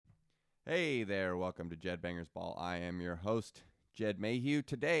Hey there, welcome to Jed Banger's Ball. I am your host, Jed Mayhew.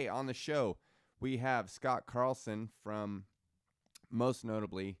 Today on the show, we have Scott Carlson from, most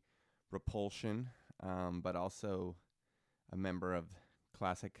notably, Repulsion, but also a member of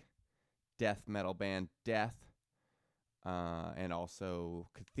classic death metal band Death, and also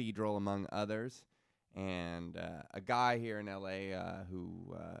Cathedral, among others. And a guy here in LA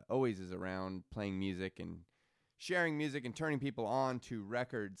who always is around playing music and sharing music and turning people on to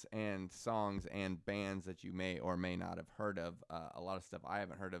records and songs and bands that you may or may not have heard of. A lot of stuff I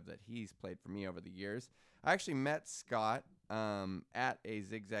haven't heard of that he's played for me over the years. I actually met Scott at a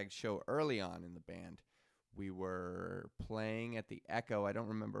Zigzag show early on in the band. We were playing at the Echo. I don't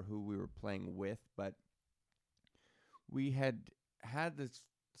remember who we were playing with, but we had this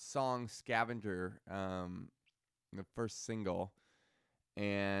song Scavenger, the first single,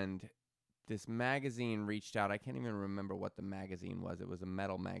 and this magazine reached out. I can't even remember what the magazine was. It was a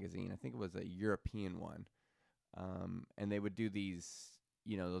metal magazine. I think it was a European one. And they would do these,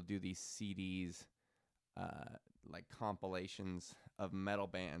 they'll do these CDs, like compilations of metal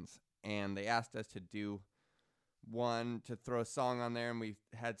bands. And they asked us to do one to throw a song on there. And we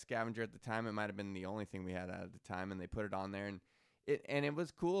had Scavenger at the time. It might have been the only thing we had at the time. And they put it on there. And it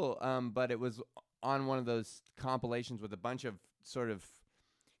was cool. But it was on one of those compilations with a bunch of sort of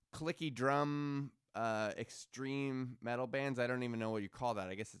clicky drum, extreme metal bands. I don't even know what you call that.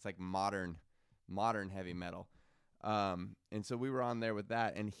 I guess it's like modern heavy metal. And so we were on there with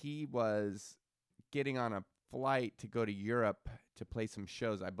that, and he was getting on a flight to go to Europe to play some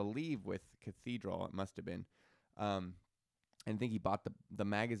shows, I believe with Cathedral. It must have been. And I think he bought the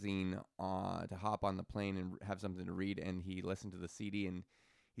magazine to hop on the plane and have something to read, and he listened to the CD, and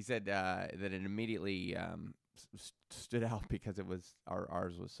he said that it immediately stood out because it was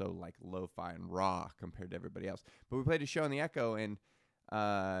ours was so like lo-fi and raw compared to everybody else. But we played a show in the Echo, and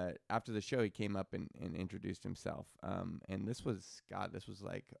after the show he came up and introduced himself, and this was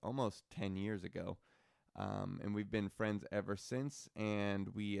like almost 10 years ago, and we've been friends ever since. And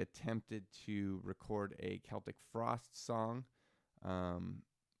we attempted to record a Celtic Frost song,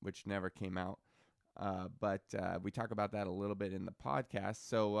 which never came out. But we talk about that a little bit in the podcast.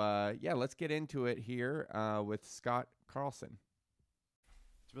 So, let's get into it here with Scott Carlson.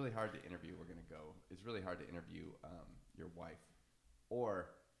 It's really hard to interview. It's really hard to interview your wife or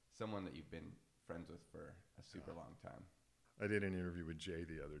someone that you've been friends with for a super long time. I did an interview with Jay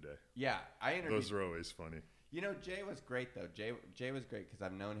the other day. Yeah, I interviewed. Those are always funny. Jay was great, though. Jay was great because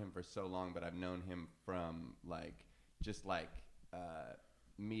I've known him for so long, but I've known him from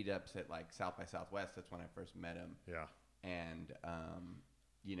meetups at like South by Southwest. That's when I first met him. Yeah. And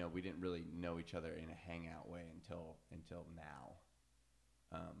we didn't really know each other in a hangout way until now.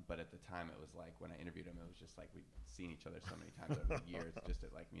 But at the time, it was like when I interviewed him, it was just like we'd seen each other so many times over the years, just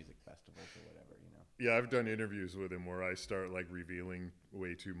at like music festivals or whatever. Yeah, I've done interviews with him where I start like revealing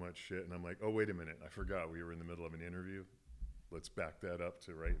way too much shit, and I'm like, oh, wait a minute, I forgot we were in the middle of an interview. Let's back that up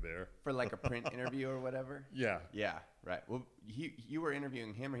to right there. For like a print interview or whatever? Yeah. Yeah, right. Well, you were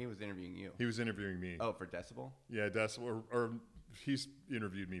interviewing him or he was interviewing you? He was interviewing me. Oh, for Decibel? Yeah, Decibel. Or he's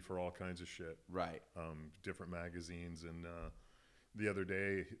interviewed me for all kinds of shit. Right. Different magazines. And the other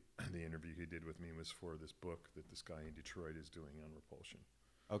day, the interview he did with me was for this book that this guy in Detroit is doing on Repulsion.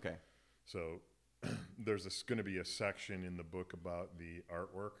 Okay. So there's going to be a section in the book about the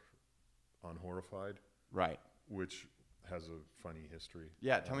artwork on Horrified. Right. Which has a funny history.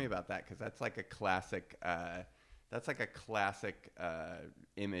 Yeah, tell me about that, because that's like a classic.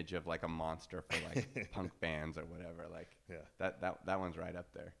 Image of like a monster for like punk bands or whatever. Like, yeah, that one's right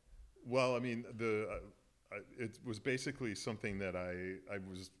up there. Well, I mean, it was basically something that I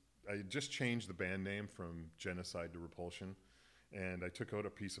just changed the band name from Genocide to Repulsion, and I took out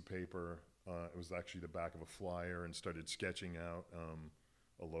a piece of paper. It was actually the back of a flyer, and started sketching out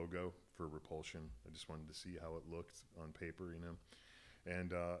a logo for Repulsion. I just wanted to see how it looked on paper, and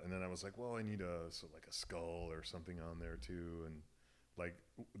then I was like, well, I need a skull or something on there too. And like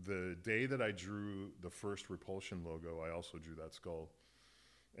the day that I drew the first Repulsion logo, I also drew that skull,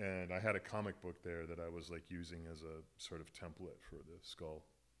 and I had a comic book there that I was like using as a sort of template for the skull,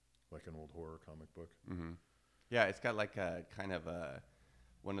 like an old horror comic book. Mm-hmm. Yeah, it's got like a kind of a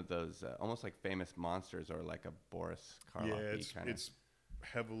one of those almost like Famous Monsters or like a Boris Karloff. Yeah, it's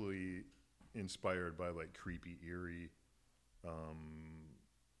heavily inspired by like creepy, eerie,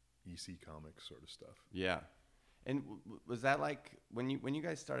 EC Comics sort of stuff. Yeah, and was that like when you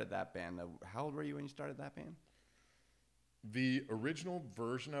guys started that band? How old were you when you started that band? The original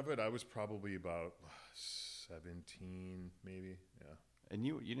version of it, I was probably about 17, maybe. Yeah. And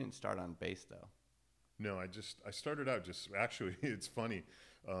you didn't start on bass though. No, I started out actually, it's funny.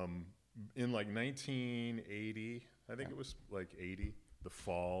 in like 1980, I think it was like 80, the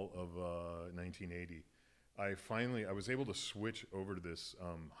fall of 1980, I was able to switch over to this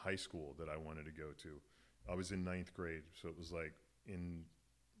high school that I wanted to go to. I was in ninth grade, so it was like in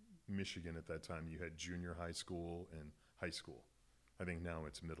Michigan at that time, you had junior high school and high school. I think now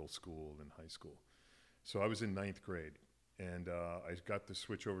it's middle school and high school. So I was in ninth grade, and I got to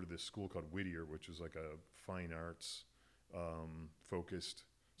switch over to this school called Whittier, which is like a fine arts focused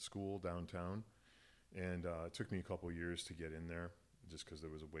school downtown. And it took me a couple of years to get in there just because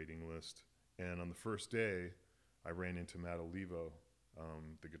there was a waiting list. And on the first day, I ran into Matt Olivo,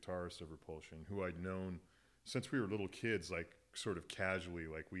 the guitarist of Repulsion, who I'd known since we were little kids, like sort of casually.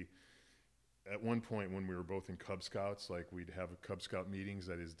 Like at one point when we were both in Cub Scouts, like we'd have Cub Scout meetings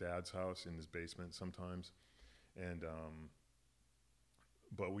at his dad's house in his basement sometimes. And,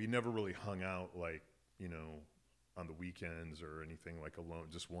 but we never really hung out like, on the weekends or anything like alone,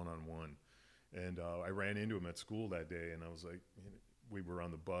 just one-on-one. And I ran into him at school that day, and I was like, we were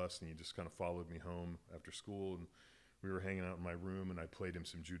on the bus, and he just kind of followed me home after school, and we were hanging out in my room, and I played him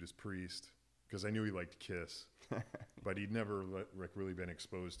some Judas Priest because I knew he liked Kiss, but he'd never really been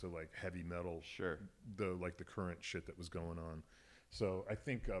exposed to like heavy metal, Sure. the current shit that was going on. So I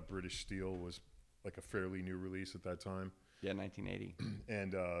think British Steel was like a fairly new release at that time. Yeah, 1980.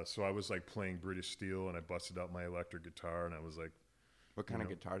 And so I was like playing British Steel, and I busted out my electric guitar, and I was like, What kind of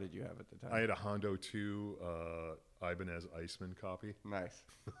guitar did you have at the time? I had a Hondo 2 Ibanez Iceman copy. Nice.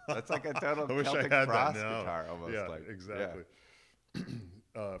 That's like a total I wish I Celtic had Frost that now. guitar almost. Yeah, like, exactly. Yeah.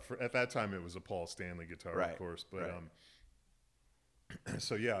 At that time, it was a Paul Stanley guitar, Right, of course. But right.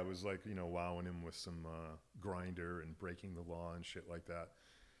 so yeah, I was like, wowing him with some Grinder and Breaking the Law and shit like that.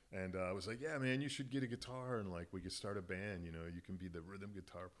 And I was like, yeah, man, you should get a guitar, and like we could start a band. You can be the rhythm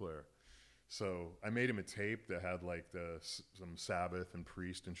guitar player. So I made him a tape that had like some Sabbath and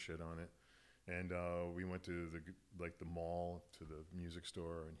Priest and shit on it. And we went to the mall, to the music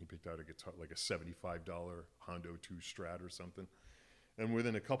store, and he picked out a guitar, like a $75 Hondo 2 Strat or something. And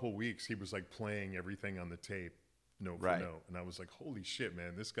within a couple weeks, he was like playing everything on the tape, note for note. And I was like, holy shit,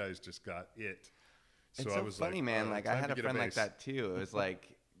 man, this guy's just got it. So it's I was funny, like, man. Like I had a friend like bass. that too. It was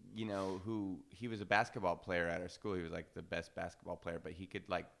like, who he was a basketball player at our school. He was like the best basketball player, but he could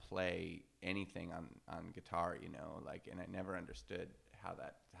like play anything on guitar, like, and I never understood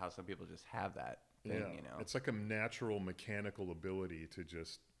how some people just have that thing, It's like a natural mechanical ability to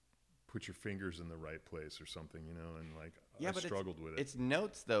just put your fingers in the right place or something, and like I struggled with it. It's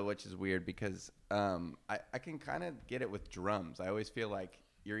notes though, which is weird because I can kind of get it with drums. I always feel like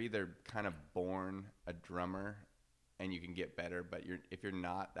you're either kind of born a drummer and you can get better, but if you're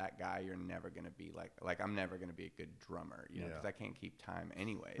not that guy, you're never going to be like I'm never going to be a good drummer, because I can't keep time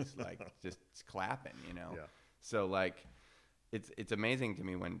anyways, like just clapping, Yeah. So like it's amazing to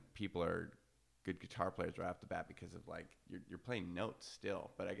me when people are good guitar players right off the bat because of like you're playing notes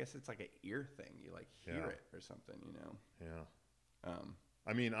still, but I guess it's like an ear thing. You like hear it or something, Yeah.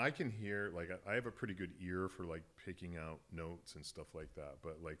 I mean, I can hear, like, I have a pretty good ear for like picking out notes and stuff like that,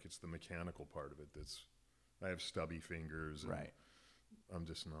 but like it's the mechanical part of it I have stubby fingers. And right. I'm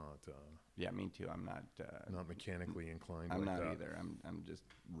just not. Yeah, me too. I'm not mechanically inclined. I'm like not that. either. I'm just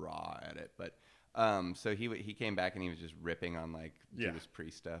raw at it. But so he came back and he was just ripping on like Judas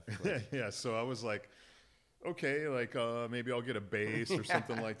Priest stuff. Like, yeah. So I was like, okay, like maybe I'll get a bass or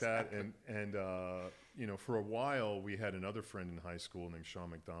something like that. And for a while we had another friend in high school named Sean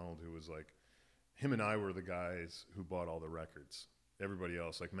McDonald who was like, him and I were the guys who bought all the records. Everybody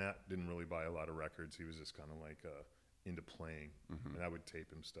else, like Matt, didn't really buy a lot of records. He was just kind of like into playing, and I would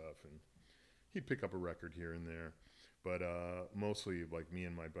tape him stuff, and he'd pick up a record here and there. But mostly, like me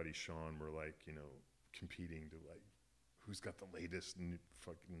and my buddy Sean were like, competing to like, who's got the latest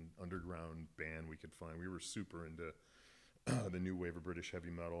fucking underground band we could find. We were super into the new wave of British heavy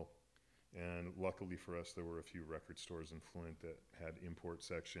metal. And luckily for us, there were a few record stores in Flint that had import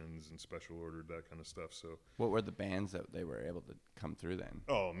sections and special ordered, that kind of stuff. So, what were the bands that they were able to come through then?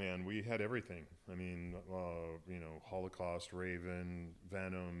 Oh man, we had everything. I mean, Holocaust, Raven,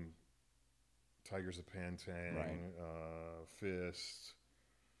 Venom, Tigers of Pantang, Right. Fist,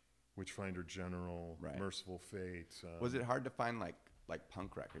 Witchfinder General, Right. Merciful Fate. Was it hard to find like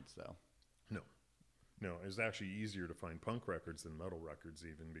punk records though? No, it was actually easier to find punk records than metal records,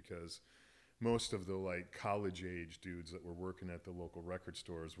 even because most of the like college age dudes that were working at the local record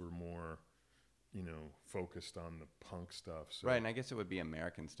stores were more, focused on the punk stuff. So. Right, and I guess it would be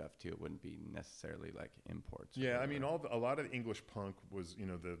American stuff too. It wouldn't be necessarily like imports. Yeah, I mean, a lot of English punk was,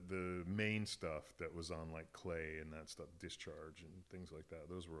 the main stuff that was on like Clay and that stuff, Discharge and things like that.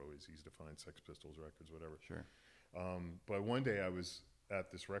 Those were always easy to find. Sex Pistols records, whatever. Sure. But one day I was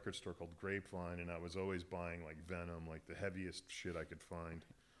at this record store called Grapevine, and I was always buying like Venom, like the heaviest shit I could find.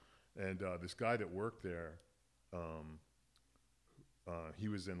 And this guy that worked there, he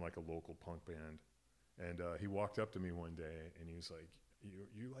was in like a local punk band, and he walked up to me one day and he was like,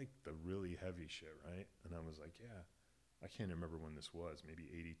 "You like the really heavy shit, right?" And I was like, "Yeah." I can't remember when this was, maybe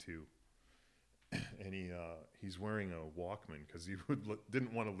 '82. And he's wearing a Walkman because he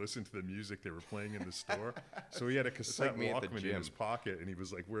didn't want to listen to the music they were playing in the store. So he had a cassette Walkman in his pocket, and he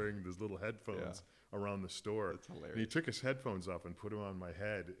was like wearing these little headphones around the store. That's hilarious. And he took his headphones off and put them on my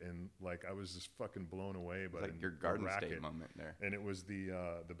head, and like I was just fucking blown away by like your Garden State moment there. And it was the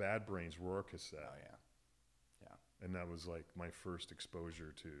Bad Brains Roar cassette. Oh yeah. And that was like my first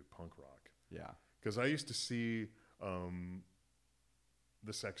exposure to punk rock. Yeah. Because I used to see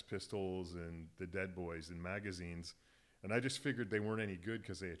the Sex Pistols and the Dead Boys in magazines, and I just figured they weren't any good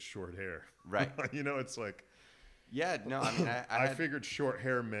because they had short hair. Right. You know, it's like... Yeah, no, I mean, I figured short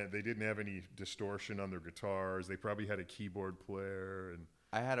hair meant they didn't have any distortion on their guitars. They probably had a keyboard player. And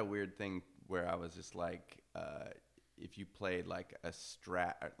I had a weird thing where I was just like, if you played like a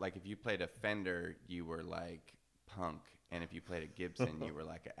Strat, like if you played a Fender, you were like punk, and if you played a Gibson, you were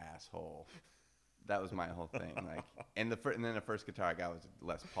like an asshole. That was my whole thing. Like, and then the first guitar I got was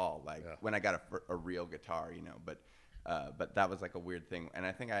Les Paul. Like when I got a real guitar, you know. But that was like a weird thing. And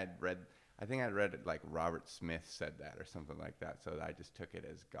I think I had read like Robert Smith said that or something like that. So I just took it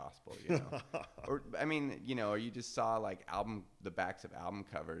as gospel, you know. Or I mean, you know, or you just saw like the backs of album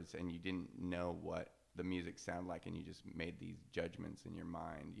covers and you didn't know what the music sounded like, and you just made these judgments in your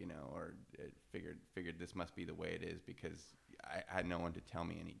mind, you know, or figured this must be the way it is because I had no one to tell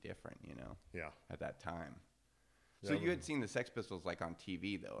me any different, you know. Yeah. At that time. So you had seen the Sex Pistols like on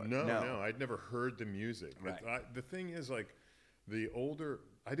TV though? No, I'd never heard the music. Right. The thing is, like,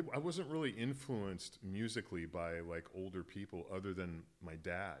 I wasn't really influenced musically by like older people other than my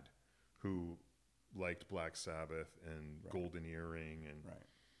dad, who liked Black Sabbath and Golden Earring and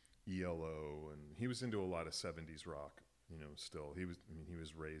ELO, and he was into a lot of 70s rock. You know, still he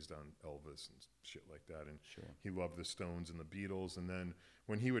was raised on Elvis and shit like that, and he loved the Stones and the Beatles. And then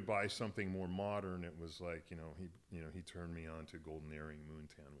when he would buy something more modern, it was like, he turned me on to Golden Earring,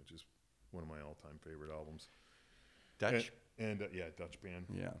 Moontan, which is one of my all-time favorite albums. Dutch? And Dutch band.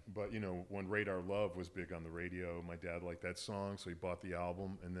 Yeah. But, you know, when Radar Love was big on the radio, my dad liked that song, so he bought the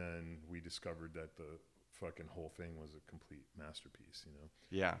album, and then we discovered that the fucking whole thing was a complete masterpiece, you know?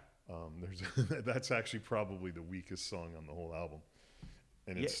 Yeah. That's actually probably the weakest song on the whole album,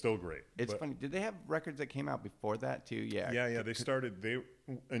 and it's still great. It's funny. Did they have records that came out before that too? Yeah. Yeah. They started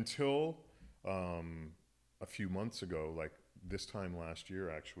until a few months ago, like this time last year,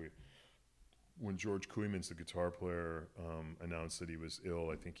 actually, when George Kooymans, the guitar player, announced that he was ill.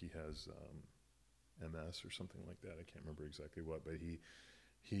 I think he has MS or something like that. I can't remember exactly what, but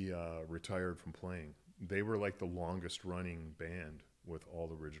he retired from playing. They were like the longest running band with all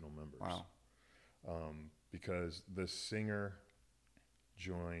the original members. Wow. Because the singer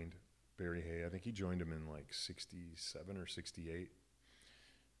joined Barry Hay. I think he joined him in like 67 or 68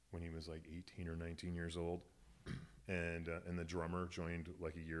 when he was like 18 or 19 years old. And the drummer joined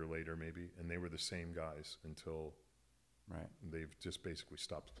like a year later maybe. And they were the same guys until they've just basically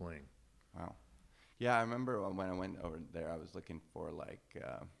stopped playing. Wow. Yeah, I remember when I went over there, I was looking for like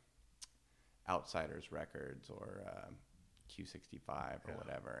Outsiders records or Q65 or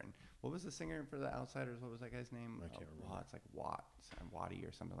whatever. And what was the singer for the Outsiders? What was that guy's name? I can't remember. It's like Watty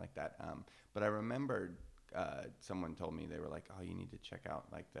or something like that. But I remembered someone told me, they were like, oh, you need to check out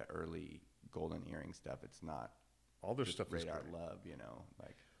like the early Golden Earring stuff. It's not all their stuff is Radar great. Love, you know,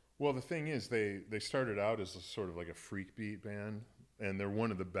 like. Well, the thing is, they started out as a sort of like a freak beat band, and they're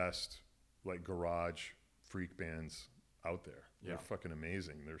one of the best like garage freak bands out there. They're fucking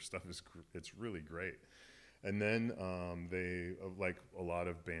amazing. Their stuff it's really great. And then they, like a lot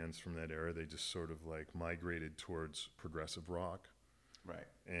of bands from that era, they just sort of like migrated towards progressive rock. Right.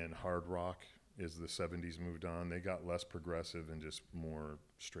 And hard rock as the 70s moved on. They got less progressive and just more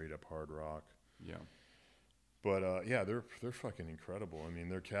straight up hard rock. Yeah. But they're fucking incredible. I mean,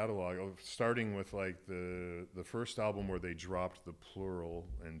 their catalog, starting with like the first album where they dropped the plural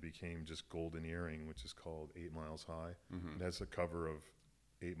and became just Golden Earring, which is called 8 Miles High. Mm-hmm. It has a cover of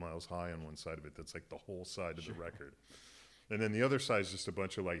 8 Miles High on one side of it. That's like the whole side of the record. And then the other side is just a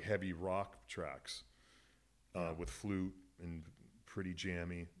bunch of like heavy rock tracks with flute and pretty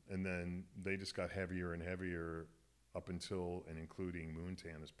jammy. And then they just got heavier and heavier up until and including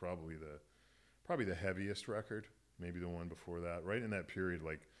Moontan is probably the heaviest record, maybe the one before that. Right in that period,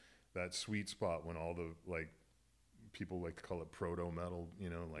 like that sweet spot when all the like people like to call it proto metal, you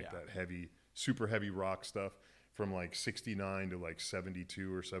know, like that heavy, super heavy rock stuff from like 69 to like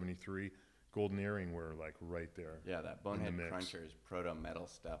 72 or 73. Golden Earring were like right there. Yeah, that Bonehead Crunchers proto metal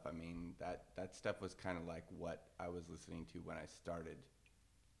stuff. I mean, that stuff was kind of like what I was listening to when I started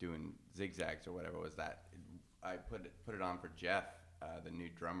doing Zigzags or whatever. Was that I put it on for Jeff, the new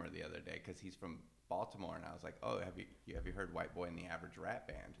drummer, the other day, because he's from Baltimore, and I was like, "Oh, have you heard White Boy and the Average Rat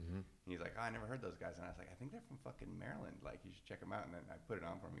Band?" Mm-hmm. And he's like, "Oh, I never heard those guys." And I was like, "I think they're from fucking Maryland. Like, you should check them out." And then I put it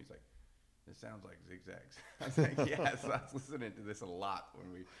on for him. He's like, "This sounds like Zigzags." I was like, "Yeah." So I was listening to this a lot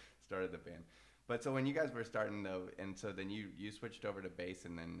when we started the band. But so when you guys were starting though, and so then you switched over to bass,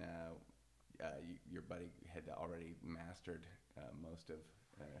 and then your buddy had already mastered most of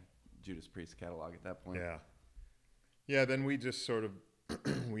Judas Priest's catalog at that point. Yeah. Then we just sort of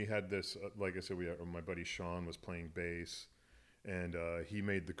we had this, like I said, my buddy Sean was playing bass, and he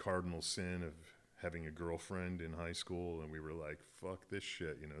made the cardinal sin of having a girlfriend in high school, and we were like, "Fuck this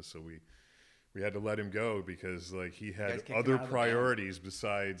shit," So we had to let him go because like he had other priorities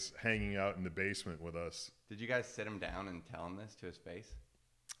besides hanging out in the basement with us. Did you guys sit him down and tell him this to his face?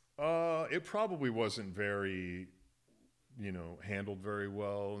 It probably wasn't very, handled very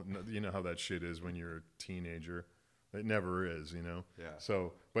well. You know how that shit is when you're a teenager. It never is, Yeah.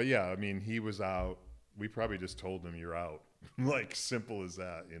 So, but yeah, I mean, he was out. We probably just told him you're out. Like simple as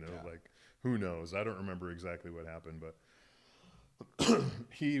that, Yeah. Like who knows? I don't remember exactly what happened, but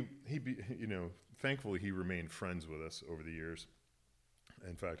he thankfully he remained friends with us over the years.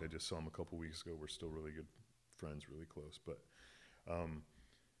 In fact, I just saw him a couple weeks ago. We're still really good friends, really close. But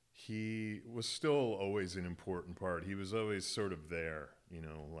he was still always an important part. He was always sort of there,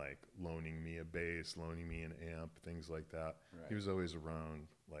 like loaning me a bass, loaning me an amp, things like that. Right. He was always around,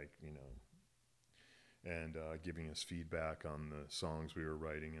 like, and giving us feedback on the songs we were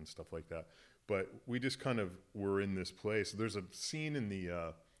writing and stuff like that. But we just kind of were in this place. There's a scene in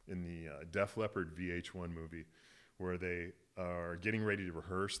the Def Leppard VH1 movie where they are getting ready to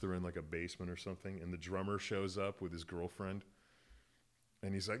rehearse. They're in like a basement or something, and the drummer shows up with his girlfriend.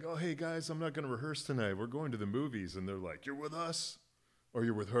 And he's like, "Oh, hey, guys, I'm not going to rehearse tonight. We're going to the movies." And they're like, "You're with us or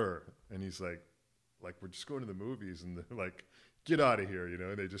you're with her?" And he's like, "We're just going to the movies." And they're like, "Get out of here,"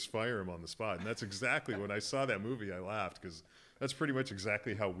 And they just fire him on the spot. And that's exactly, when I saw that movie, I laughed because that's pretty much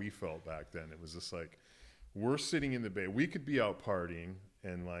exactly how we felt back then. It was just like, we're sitting in the bay. We could be out partying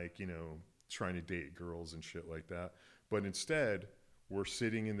and trying to date girls and shit like that. But instead, we're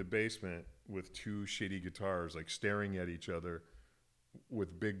sitting in the basement with two shitty guitars, like staring at each other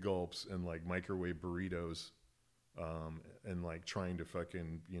with big gulps and like microwave burritos, and like trying to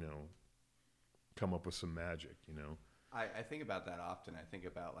fucking, come up with some magic, I think about that often. I think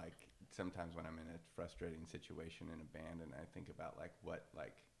about like sometimes when I'm in a frustrating situation in a band, and I think about like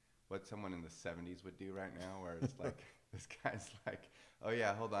what someone in the 70s would do right now, where it's like this guy's like, "Oh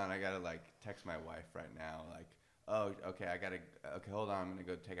yeah, hold on, I gotta like text my wife right now." Like, "Oh, okay, okay, hold on, I'm gonna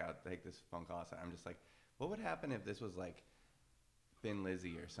go take this phone call." So I'm just like, what would happen if this was like Thin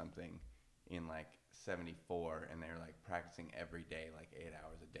Lizzy or something in like 74, and they're like practicing every day, like 8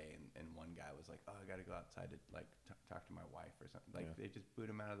 hours a day, and one guy was like, "Oh, I gotta go outside to like talk to my wife or something." Like, they just boot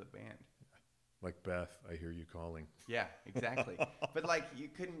him out of the band. Like, "Beth, I hear you calling." Yeah, exactly. But like, you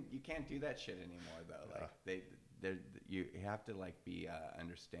can't do that shit anymore though. Like you have to like be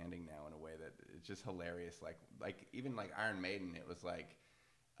understanding now in a way that it's just hilarious. Like even like Iron Maiden, it was like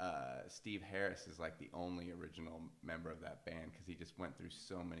Steve Harris is like the only original member of that band because he just went through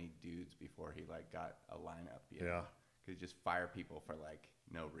so many dudes before he like got a lineup. Yeah. Because he just fire people for like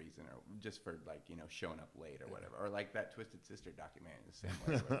no reason, or just for like showing up late or whatever, or like that Twisted Sister documentary the same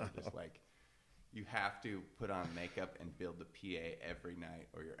way, where they're just like, you have to put on makeup and build the PA every night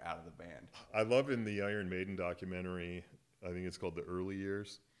or you're out of the band. I love in the Iron Maiden documentary, I think it's called The Early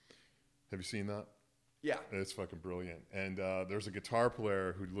Years. Have you seen that? Yeah. It's fucking brilliant. And there's a guitar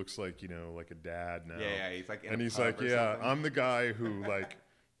player who looks like, like a dad now. Yeah, he's like in and a he's pub like, or "Yeah, something." I'm the guy who like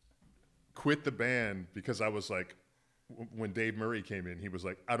quit the band because I was like, when Dave Murray came in, he was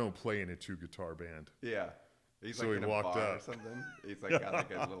like, "I don't play in a 2-guitar band." Yeah. He's So like he in a walked bar out. or something. He's like got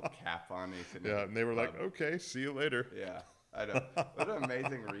like a little cap on. He's sitting Yeah, in and they were like, pub. "Okay, see you later." Yeah, I know. What an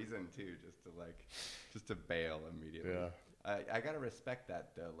amazing reason too, just to bail immediately. Yeah. I gotta respect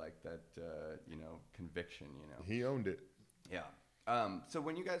that though, like that, conviction. He owned it. Yeah. So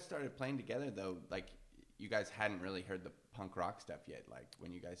when you guys started playing together though, like you guys hadn't really heard the punk rock stuff yet. Like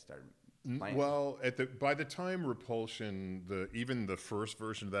when you guys started playing. Well, by the time Repulsion, even the first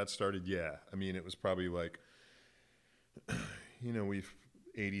version of that started, yeah. I mean, it was probably like, we've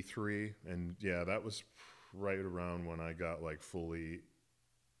 83, and yeah, that was right around when I got like fully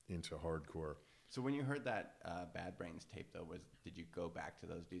into hardcore. So when you heard that Bad Brains tape, though, did you go back to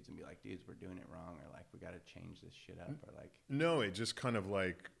those dudes and be like, dudes, we're doing it wrong, or like, we got to change this shit up, or like? No, it just kind of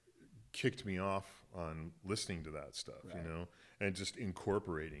like kicked me off on listening to that stuff, Right. you know, and just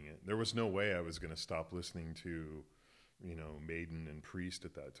incorporating it. There was no way I was going to stop listening to, you know, Maiden and Priest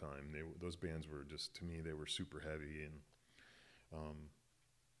at that time. Those bands were just, to me, they were super heavy, and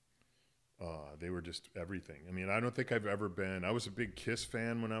they were just everything. I mean, I don't think I've ever been. I was a big Kiss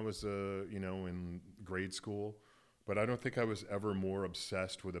fan when I was, you know, in grade school, but I don't think I was ever more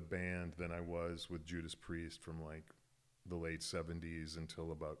obsessed with a band than I was with Judas Priest from like the late 70s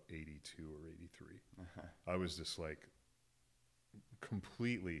until about 82 or 83. I was just like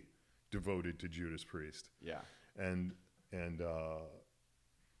completely devoted to Judas Priest. Yeah. And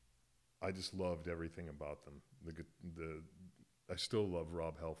I just loved everything about them. I still love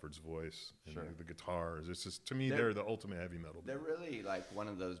Rob Halford's voice and Sure. the guitars. It's just, to me, They're- they're the ultimate heavy metal They're band. really like one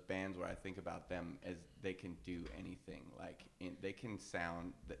of those bands where I think about them as they can do anything. Like they can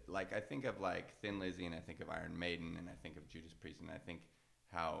sound like, I think of like Thin Lizzy, and I think of Iron Maiden, and I think of Judas Priest, and I think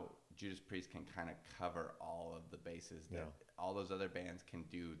how Judas Priest can kind of cover all of the bases that all those other bands can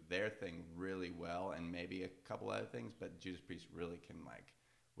do their thing really well, and maybe a couple other things, but Judas Priest really can, like,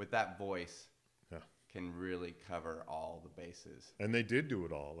 with that voice, can really cover all the bases. And they did do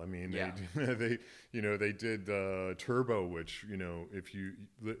it all. I mean, Yeah. they did Turbo, which, you know, if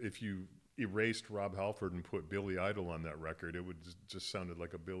you erased Rob Halford and put Billy Idol on that record, it would just sounded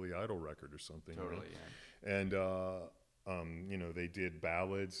like a Billy Idol record or something. Totally, right? yeah. And you know, they did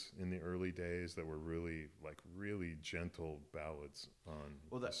ballads in the early days that were really gentle ballads on.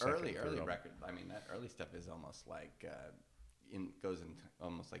 Well, the second, early third album. record, I mean, that early stuff is almost like goes into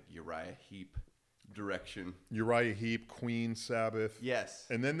almost like Uriah Heep direction. Uriah Heep, Queen, Sabbath. Yes.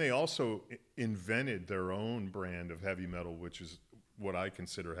 And then they also invented their own brand of heavy metal, which is what I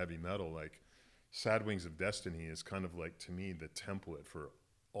consider heavy metal. Like Sad Wings of Destiny is kind of like, to me, the template for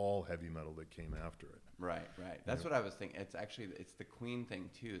all heavy metal that came after it. Right. That's what I was thinking. It's actually, it's the Queen thing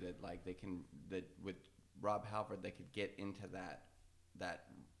too, that like that with Rob Halford, they could get into that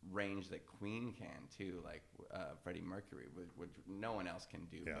range that Queen can too, like Freddie Mercury, which no one else can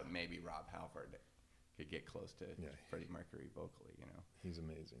do, but maybe Rob Halford could get close to Freddie Mercury vocally, you know. He's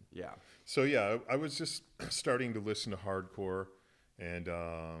amazing. Yeah. So yeah, I was just starting to listen to hardcore, and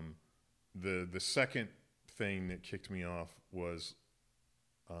the second thing that kicked me off was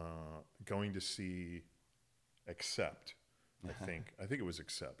going to see Accept. I think it was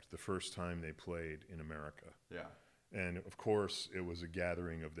Accept, the first time they played in America. Yeah. And of course, it was a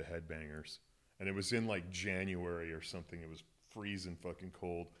gathering of the Headbangers, and it was in like January or something. It was freezing fucking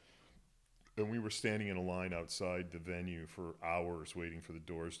cold. And we were standing in a line outside the venue for hours waiting for the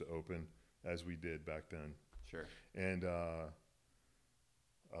doors to open, as we did back then. Sure. And I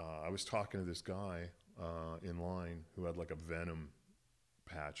was talking to this guy in line who had like a Venom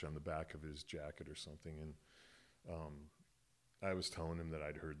patch on the back of his jacket or something. And I was telling him that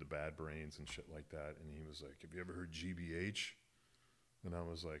I'd heard the Bad Brains and shit like that. And he was like, "Have you ever heard GBH?" And I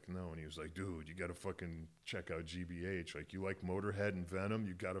was like, "No." And he was like, "Dude, you got to fucking check out GBH. Like, you like Motorhead and Venom,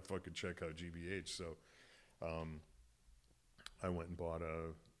 you got to fucking check out GBH." So I went and bought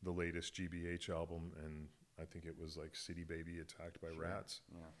the latest GBH album, and I think it was like City Baby Attacked by Rats.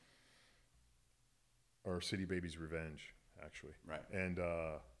 Yeah. Or City Baby's Revenge, actually. Right. And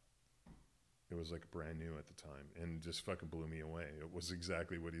it was like brand new at the time, and just fucking blew me away. It was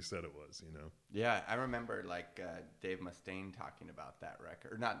exactly what he said it was, you know? Yeah, I remember like Dave Mustaine talking about that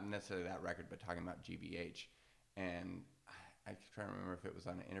record, or not necessarily that record, but talking about GBH. And I try to remember if it was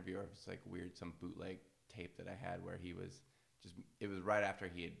on an interview or if it's like weird, some bootleg tape that I had where he was just, it was right after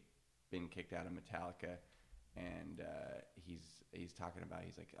he had been kicked out of Metallica. And he's talking about,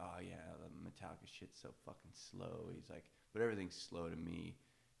 he's like, "Oh yeah, the Metallica shit's so fucking slow." He's like, "But everything's slow to me,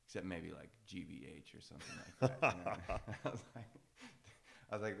 except maybe like GBH or something like that." You know?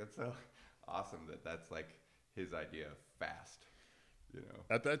 I was like, that's so awesome that's like his idea of fast, you know.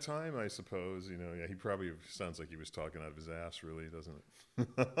 At that time, I suppose, you know, yeah, he probably sounds like he was talking out of his ass, really, doesn't it?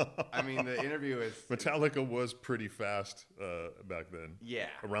 I mean, the interview is Metallica was pretty fast back then. Yeah.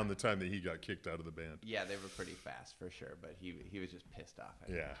 Around the time that he got kicked out of the band. Yeah, they were pretty fast for sure, but he was just pissed off.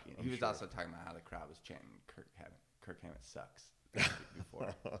 I Yeah, think. You know, I'm he was sure. also talking about how the crowd was chanting Kirk Hammett sucks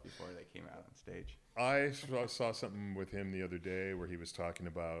before they came out on stage. I saw something with him the other day where he was talking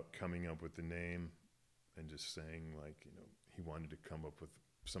about coming up with the name and just saying, like, you know, he wanted to come up with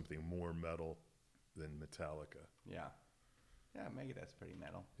something more metal than Metallica. Yeah. Yeah, Megadeth's pretty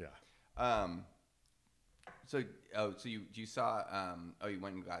metal. Yeah. So you saw you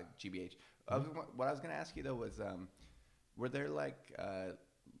went and got GBH. What I was going to ask you though was were there like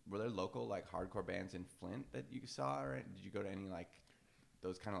were there local like hardcore bands in Flint that you saw, or did you go to any like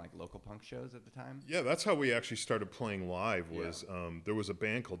those kind of like local punk shows at the time? Yeah, that's how we actually started playing live. Was Yeah. there was a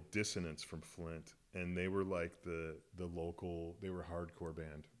band called Dissonance from Flint, and they were like the local. They were a hardcore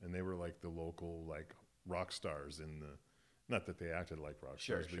band, and they were like the local like rock stars in the. Not that they acted like rock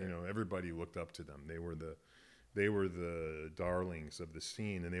Sure, stars, but sure. you know everybody looked up to them. They were the darlings of the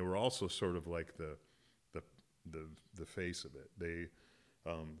scene, and they were also sort of like the the face of it. They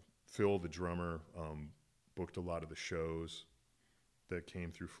Phil, the drummer, booked a lot of the shows that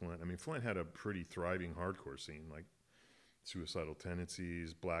came through Flint. I mean, Flint had a pretty thriving hardcore scene, like Suicidal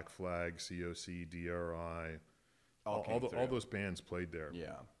Tendencies, Black Flag, COC, DRI. All those bands played there.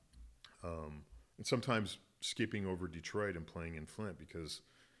 Yeah. And sometimes skipping over Detroit and playing in Flint because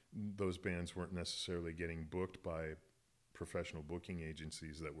those bands weren't necessarily getting booked by professional booking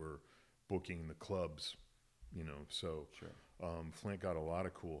agencies that were booking the clubs, you know. So Sure. Flint got a lot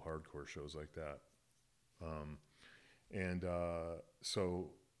of cool hardcore shows like that. So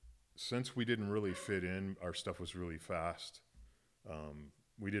since we didn't really fit in, our stuff was really fast.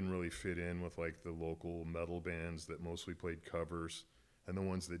 We didn't really fit in with like the local metal bands that mostly played covers, and the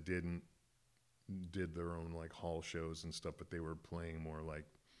ones that didn't did their own like hall shows and stuff, but they were playing more like,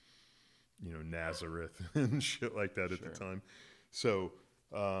 you know, Nazareth and shit like that at the time. So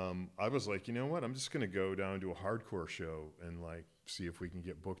I was like, you know what? I'm just going to go down to a hardcore show and like see if we can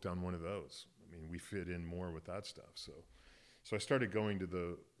get booked on one of those. I mean, we fit in more with that stuff. So I started going to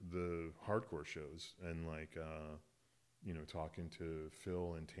the hardcore shows and like, you know, talking to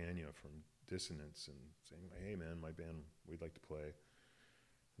Phil and Tanya from Dissonance and saying, hey man, my band, we'd like to play.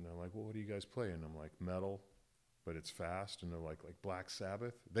 And they're like, well, what do you guys play? And I'm like, metal, but it's fast. And they're like Black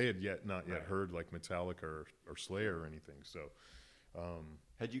Sabbath. They had not yet heard like Metallica or Slayer or anything. So,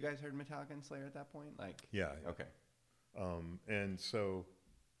 Had you guys heard Metallica and Slayer at that point? Like, yeah. okay.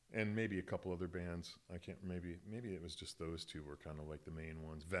 And maybe a couple other bands. I can't, maybe it was just those two were kind of like the main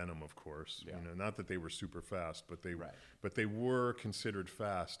ones. Venom, of course, Yeah. you know, not that they were super fast, but Right. they were considered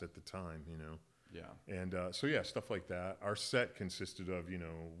fast at the time, you know? Yeah. And so, yeah, stuff like that. Our set consisted of, you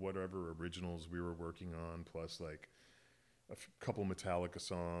know, whatever originals we were working on, plus like a couple Metallica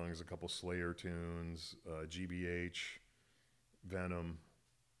songs, a couple Slayer tunes, GBH, Venom,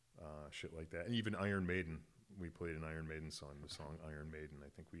 shit like that. And even Iron Maiden. We played an Iron Maiden song, the song Iron Maiden. I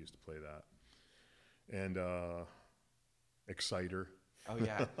think we used to play that. And Exciter. Oh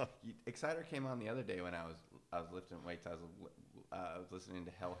yeah, Exciter came on the other day when I was lifting weights. I was listening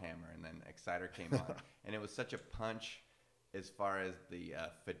to Hellhammer, and then Exciter came on, and it was such a punch as far as the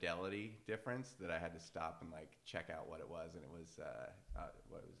fidelity difference that I had to stop and like check out what it was, and it was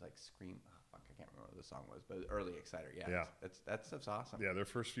what it was like Scream. Oh, fuck, I can't remember what the song was, but early Exciter. Yeah. That stuff's awesome. Yeah, their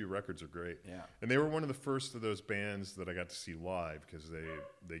first few records are great. Yeah, and they were one of the first of those bands that I got to see live because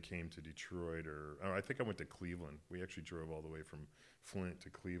they came to Detroit or I think I went to Cleveland. We actually drove all the way from Flint to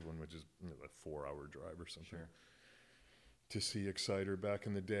Cleveland, which is a 4-hour drive or something. Sure. To see Exciter back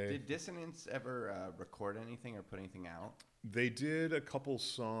in the day. Did Dissonance ever record anything or put anything out? They did a couple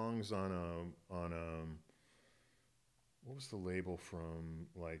songs on what was the label from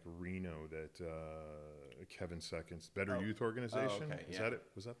like Reno that Kevin Seconds, Better Youth Organization? Okay, Is yeah. that it?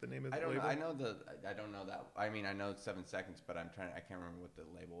 Was that the name of the I don't label? know. I don't know that. I mean, I know 7 Seconds, but I can't remember what the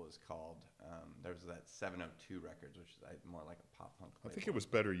label was called. There was that 702 Records, which is more like a pop punk label. I think it was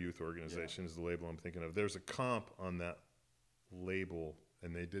Better Youth Organization is the label I'm thinking of. There's a comp on that label,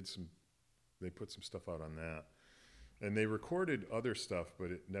 and they put some stuff out on that. And they recorded other stuff, but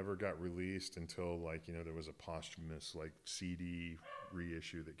it never got released until like, you know, there was a posthumous like CD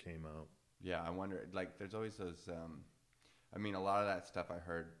reissue that came out. Yeah, I wonder, like, there's always those, I mean, a lot of that stuff I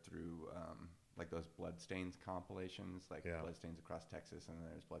heard through, like, those Bloodstains compilations, like, Bloodstains Across Texas, and then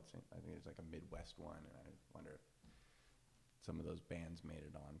there's Bloodstains, I think there's, like, a Midwest one, and I wonder if some of those bands made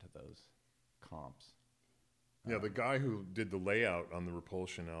it onto those comps. Yeah, the guy who did the layout on the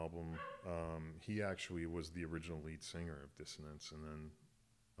Repulsion album, he actually was the original lead singer of Dissonance, and then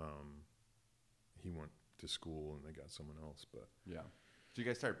he went to school and they got someone else, but... Yeah. So you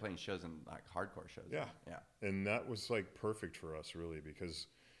guys started playing shows in like hardcore shows. Yeah. Yeah. And that was like perfect for us really because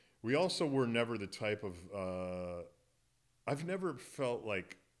we also were never the type of I've never felt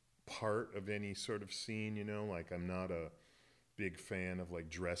like part of any sort of scene, you know, like I'm not a big fan of like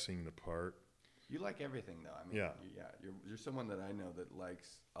dressing the part. You like everything though. I mean, you're someone that I know that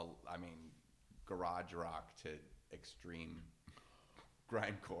likes garage rock to extreme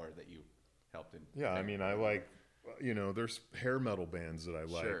grindcore that you helped in. Yeah, I mean, I like, you know, there's hair metal bands that I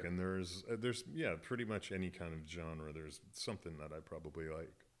like, Sure. and there's pretty much any kind of genre. There's something that I probably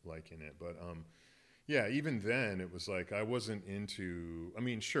like in it, but Yeah, even then it was like I wasn't into. I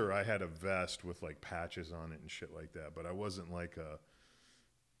mean, sure, I had a vest with like patches on it and shit like that, but I wasn't like a,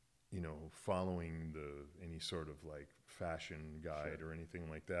 following any sort of like fashion guide or anything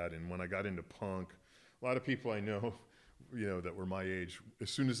like that. And when I got into punk, a lot of people I know, that were my age, as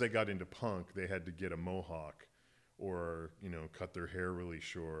soon as they got into punk, they had to get a mohawk, or cut their hair really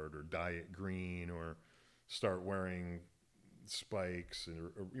short, or dye it green, or start wearing spikes,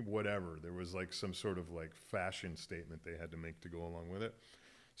 or whatever. There was like some sort of like fashion statement they had to make to go along with it.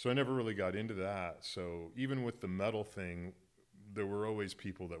 So I never really got into that. So even with the metal thing, there were always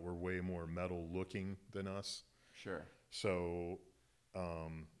people that were way more metal looking than us. Sure. So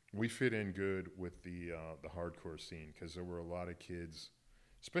we fit in good with the hardcore scene, because there were a lot of kids.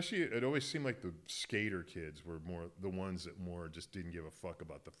 Especially, it always seemed like the skater kids were more the ones that more just didn't give a fuck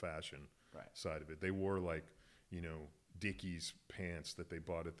about the fashion side of it. They wore like, Dickies pants that they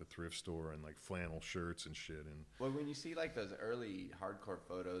bought at the thrift store, and like flannel shirts and shit. And well, when you see like those early hardcore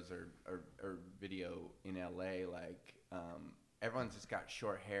photos or video in LA, like everyone's just got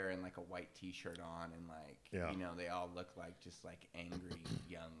short hair and like a white T-shirt on, and like they all look like just like angry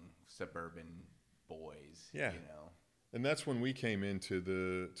young suburban boys. Yeah. And that's when we came into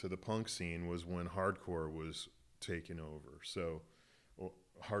the punk scene, was when hardcore was taking over. So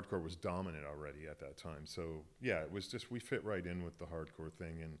hardcore was dominant already at that time. So yeah, it was just, we fit right in with the hardcore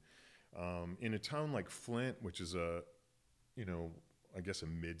thing. And in a town like Flint, which is I guess a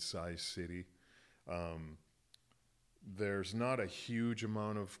mid-sized city, there's not a huge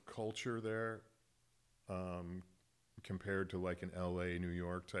amount of culture there compared to like an LA, New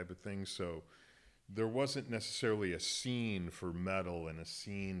York type of thing. So there wasn't necessarily a scene for metal and a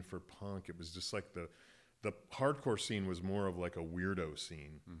scene for punk. It was just like the hardcore scene was more of like a weirdo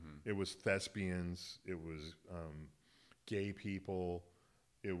scene. Mm-hmm. It was thespians. It was gay people.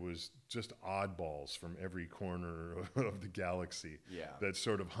 It was just oddballs from every corner of the galaxy that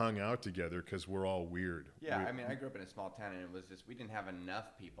sort of hung out together, because we're all weird. Yeah, I mean, I grew up in a small town, and it was just, we didn't have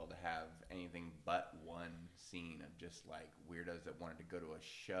enough people to have anything but one scene of just like weirdos that wanted to go to a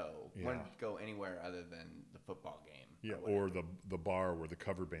show, wanted to go anywhere other than the football game. Yeah, or the bar where the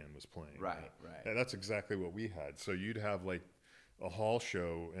cover band was playing. Right. And that's exactly what we had. So you'd have like a hall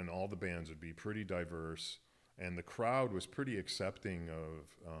show, and all the bands would be pretty diverse. And the crowd was pretty accepting of.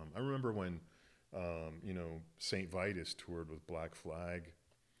 I remember when, St. Vitus toured with Black Flag,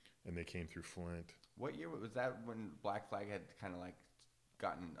 and they came through Flint. What year was that? When Black Flag had kind of like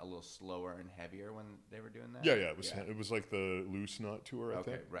gotten a little slower and heavier when they were doing that? Yeah. It was like the Loose Nut tour, I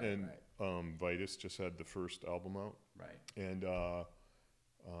think. Right. And Vitus just had the first album out. Right. And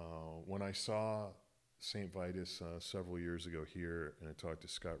when I saw St. Vitus several years ago here, and I talked to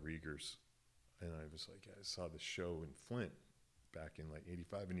Scott Riegers. And I was like, I saw the show in Flint back in like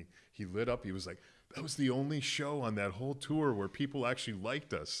 '85, and he lit up. He was like, that was the only show on that whole tour where people actually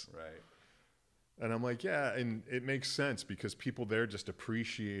liked us. Right. And I'm like, yeah, and it makes sense, because people there just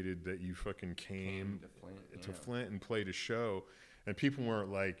appreciated that you fucking came to Flint and played a show. And people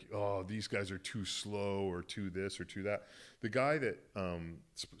weren't like, oh, these guys are too slow or too this or too that. The guy that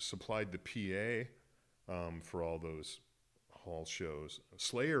supplied the PA for all those hall shows,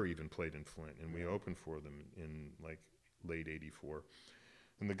 Slayer even played in Flint, and we opened for them in like late '84.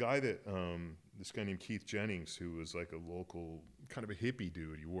 And the guy that this guy named Keith Jennings, who was like a local kind of a hippie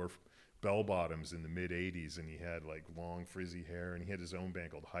dude, he wore bell bottoms in the mid '80s, and he had like long frizzy hair, and he had his own band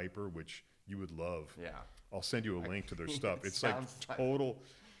called Hyper, which you would love. Yeah, I'll send you a link to their stuff. It's like total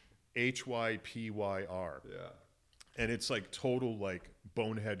HYPYR. Yeah, and it's like total like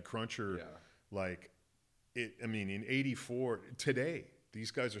Bonehead Cruncher, like. I mean, in '84, today, these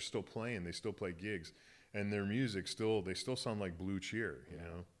guys are still playing. They still play gigs, and their music they still sound like Blue Cheer, you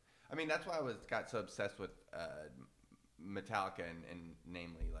know? I mean, that's why I got so obsessed with Metallica, and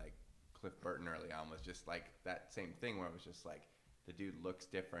namely like Cliff Burton early on, was just like that same thing where it was just like the dude looks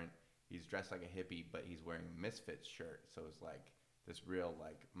different. He's dressed like a hippie, but he's wearing a Misfits shirt. So it's like this real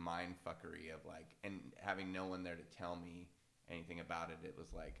like mind fuckery of like, and having no one there to tell me anything about it. It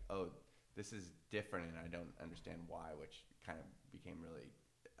was like, oh, this is different, and I don't understand why, which kind of I became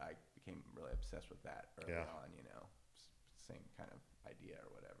really obsessed with that early on, same kind of idea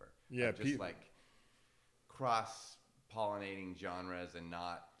or whatever. Yeah. Just like cross-pollinating genres and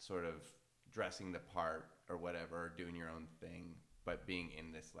not sort of dressing the part or whatever, or doing your own thing, but being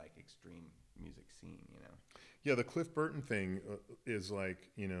in this like extreme music scene, Yeah, the Cliff Burton thing is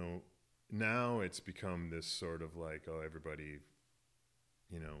like, now it's become this sort of like, oh, everybody...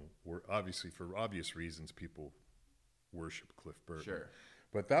 we're obviously, for obvious reasons, people worship Cliff Burton. Sure.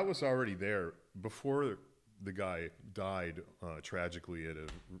 But that was already there before the guy died tragically at a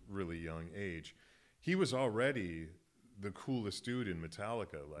really young age. he was already the coolest dude in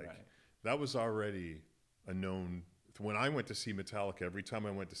Metallica. Like Right. that was already a known. When I went to see Metallica, every time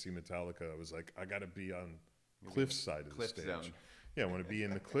I went to see Metallica, I was like, I got to be on Cliff's side of the Cliff stage. zone. Yeah, I want to be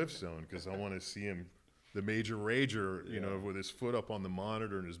in the Cliff zone because I want to see him, the Major Rager, you know, with his foot up on the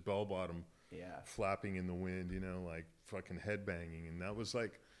monitor and his bell bottom Yeah. flapping in the wind, you know, like fucking headbanging. And that was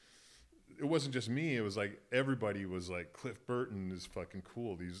like, it wasn't just me. It was like everybody was like, Cliff Burton is fucking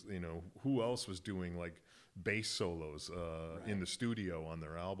cool. These, you know, who else was doing like bass solos in the studio on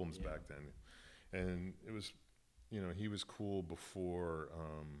their albums back then? And it was, you know, he was cool before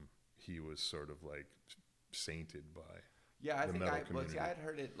he was sort of like sainted by Yeah, I the think metal I well, community. see, I had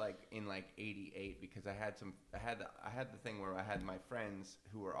heard it like in like '88 because I had the thing where I had my friends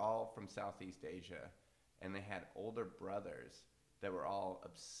who were all from Southeast Asia, and they had older brothers that were all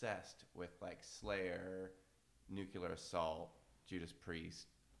obsessed with like Slayer, Nuclear Assault, Judas Priest,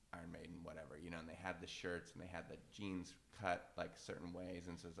 Iron Maiden, whatever, you know, and they had the shirts and they had the jeans cut like certain ways,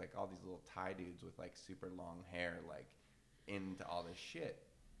 and so it's like all these little Thai dudes with like super long hair like into all this shit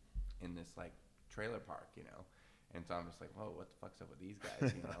in this like trailer park, you know. And so I'm just like, whoa, what the fuck's up with these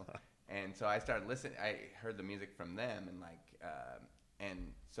guys, you know? And so I started listening. I heard the music from them, and like,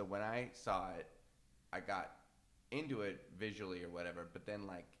 and so when I saw it, I got into it visually or whatever. But then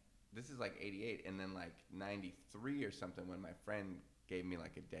like, this is like '88, and then like '93 or something, when my friend gave me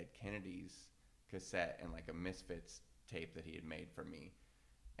like a Dead Kennedys cassette and like a Misfits tape that he had made for me,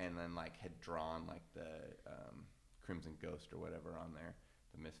 and then like had drawn like the Crimson Ghost or whatever on there,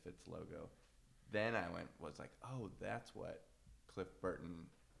 the Misfits logo. Then I was like, oh, that's what Cliff Burton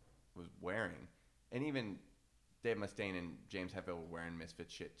was wearing. And even Dave Mustaine and James Hetfield were wearing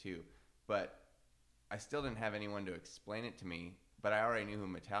Misfits shit too. But I still didn't have anyone to explain it to me. But I already knew who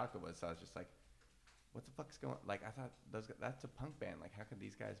Metallica was, so I was just like, what the fuck's going on? Like, I thought that's a punk band. Like, how could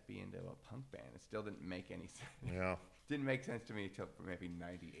these guys be into a punk band? It still didn't make any sense. Yeah. Didn't make sense to me until maybe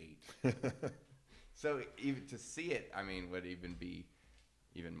 '98. So even to see it, I mean, would even be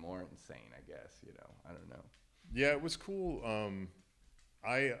even more insane, I guess, you know. I don't know. Yeah, it was cool.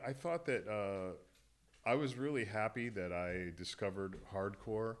 I thought that I was really happy that I discovered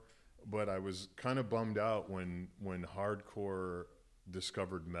hardcore, but I was kind of bummed out when hardcore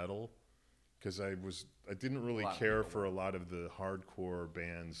discovered metal, because I didn't really care for a lot of the hardcore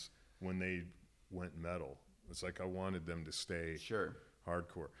bands when they went metal. It's like I wanted them to stay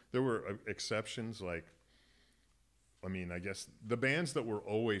hardcore. There were exceptions, like, I mean, I guess the bands that were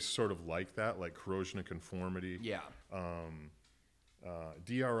always sort of like that, like Corrosion of Conformity. Yeah.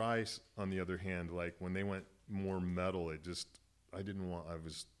 DRI, on the other hand, like when they went more metal, I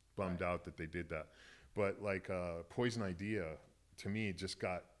was bummed out that they did that. But like Poison Idea, to me, just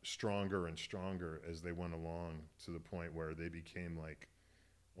got stronger and stronger as they went along, to the point where they became like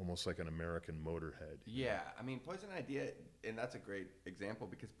almost like an American Motorhead. Yeah, I mean, Poison Idea, and that's a great example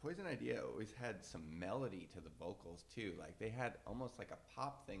because Poison Idea always had some melody to the vocals too. Like they had almost like a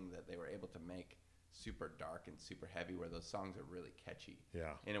pop thing that they were able to make super dark and super heavy, where those songs are really catchy.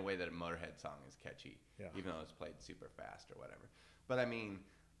 Yeah. In a way that a Motorhead song is catchy, even though it's played super fast or whatever. But I mean,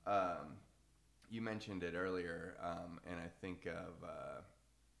 you mentioned it earlier, and I think of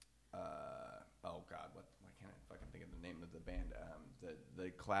oh God, why can't I fucking think of the name of the band? The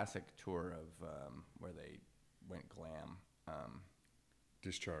classic tour of where they went glam.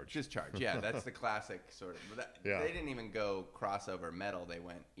 Discharge. Yeah, that's the classic sort of. They didn't even go crossover metal. They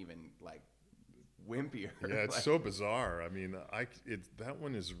went even like wimpier. Yeah, it's like, so bizarre. I mean, that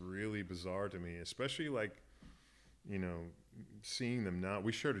one is really bizarre to me, especially like, you know, seeing them now.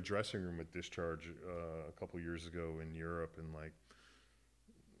 We shared a dressing room at Discharge a couple years ago in Europe, and like,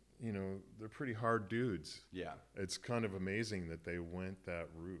 you know, they're pretty hard dudes. Yeah. It's kind of amazing that they went that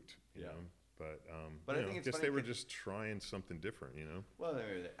route, you know. But I think it's guess funny they were just trying something different, you know. Well,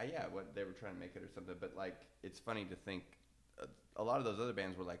 what they were trying to make it or something. But like, it's funny to think a lot of those other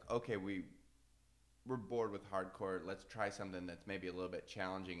bands were like, okay, we're bored with hardcore. Let's try something that's maybe a little bit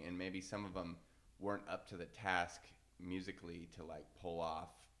challenging, and maybe some of them weren't up to the task musically to like pull off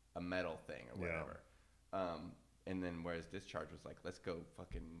a metal thing or whatever. And then whereas Discharge was like, let's go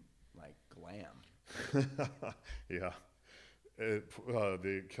fucking like glam. Yeah.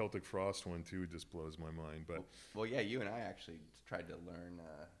 The Celtic Frost one too just blows my mind. But well, yeah, you and I actually tried to learn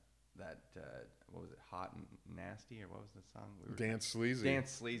that what was it, Hot and Nasty, or what was the song? Dance Sleazy.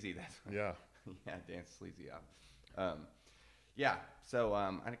 Dance Sleazy. That's what, yeah. Yeah, Dance Sleazy. Yeah. So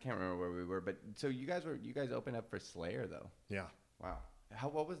I can't remember where we were, but so you guys opened up for Slayer though. Yeah. Wow.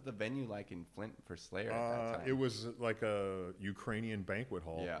 What was the venue like in Flint for Slayer at that time? It was like a Ukrainian banquet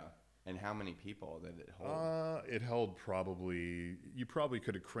hall. Yeah. And how many people did it hold? It held probably, you probably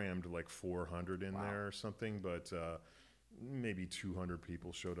could have crammed like 400 in Wow. there or something, but maybe 200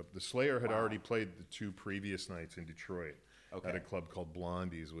 people showed up. The Slayer had Wow. already played the 2 previous nights in Detroit at Okay. a club called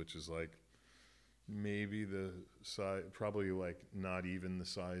Blondie's, which is like maybe the size, probably like not even the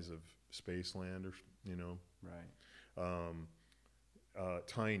size of Spaceland, or Right.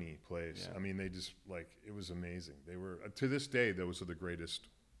 tiny place. Yeah. I mean, they just like, it was amazing. They were, to this day, those are the greatest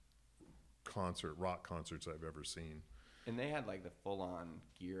rock concerts I've ever seen. And they had like the full-on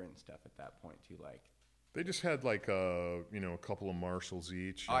gear and stuff at that point too. Like, They just had like a couple of Marshalls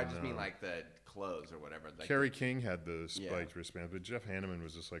each. I just mean like the clothes or whatever. Like Kerry King had the spiked Yeah. wristbands, but Jeff Hanneman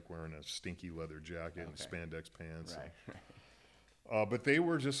was just like wearing a stinky leather jacket and Okay. spandex pants. Right. But they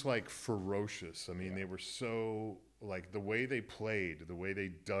were just like ferocious. I mean, Yeah. they were so like the way they played, the way they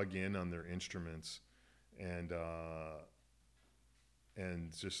dug in on their instruments, and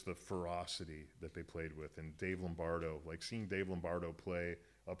just the ferocity that they played with. And Dave Lombardo, like seeing Dave Lombardo play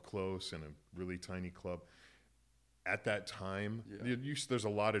up close in a really tiny club at that time. Yeah. There's a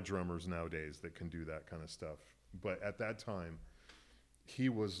lot of drummers nowadays that can do that kind of stuff, but at that time, he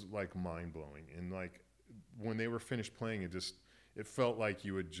was like mind blowing. And like when they were finished playing, it felt like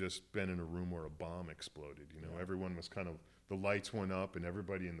you had just been in a room where a bomb exploded. Yeah. Everyone was kind of, the lights went up, and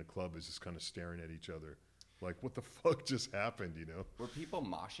everybody in the club was just kind of staring at each other, like, what the fuck just happened? Were people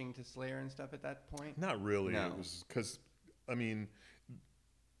moshing to Slayer and stuff at that point? Not really. No. It was because, I mean,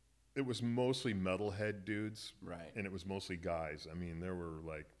 it was mostly metalhead dudes, Right. and it was mostly guys. I mean, there were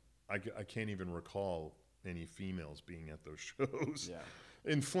like, I can't even recall any females being at those shows. Yeah.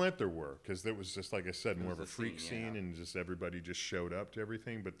 In Flint, there were, because there was just, like I said, more was of a a freak scene, scene, yeah. and just everybody just showed up to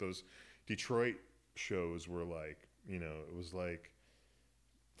everything. But those Detroit shows were like, it was like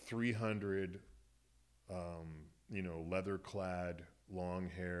 300, leather-clad,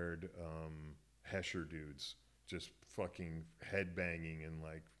 long-haired Hesher dudes just fucking headbanging and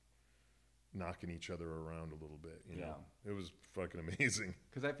like knocking each other around a little bit. Yeah. It was fucking amazing.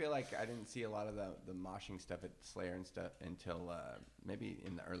 Because I feel like I didn't see a lot of the moshing stuff at Slayer and stuff until maybe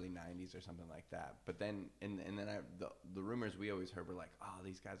in the early '90s or something like that. But then the rumors we always heard were like, oh,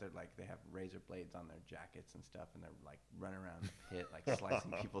 these guys are like, they have razor blades on their jackets and stuff, and they're like running around the pit like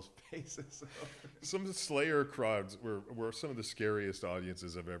slicing people's faces. Some of the Slayer crowds were some of the scariest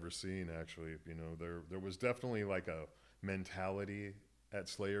audiences I've ever seen. Actually, there was definitely like a mentality at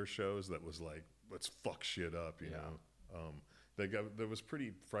Slayer shows that was like, let's fuck shit up. That was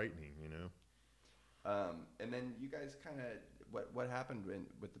pretty frightening. And then you guys kind of what happened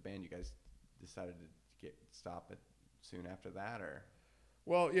with the band? You guys decided to stop it soon after that, or?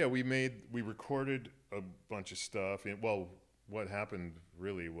 Well, yeah, we recorded a bunch of stuff. Well, what happened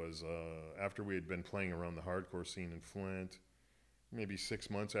really was after we had been playing around the hardcore scene in Flint, maybe 6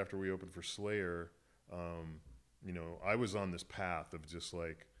 months after we opened for Slayer, I was on this path of just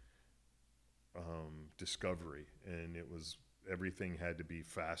like discovery, and everything had to be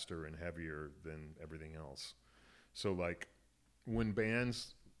faster and heavier than everything else. So like when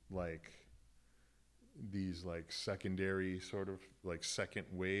bands like these like secondary sort of like second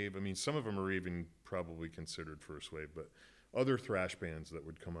wave, I mean, some of them are even probably considered first wave, but other thrash bands that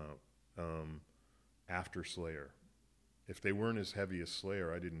would come out after Slayer, if they weren't as heavy as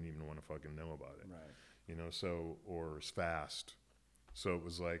Slayer, I didn't even want to fucking know about it. Right. Or as fast. So it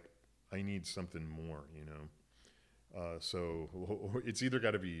was like, I need something more, so it's either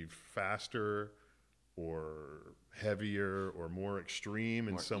got to be faster or heavier or more extreme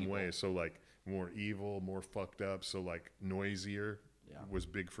in More some evil. way. So like more evil, more fucked up. So like noisier Yeah. was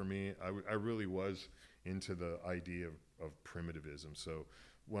big for me. I really was into the idea of primitivism. So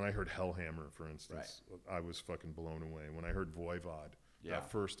when I heard Hellhammer, for instance, I was fucking blown away. When I heard Voivod, Yeah.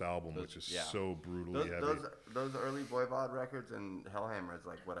 that first album, which is so brutally heavy. Those early Voivod records and Hellhammer is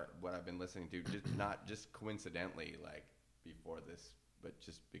like what I've been listening to, not just coincidentally like before this, but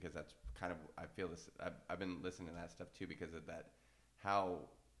just because that's kind of, I feel this. I've been listening to that stuff too because of that, how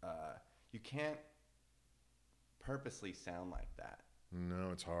you can't purposely sound like that.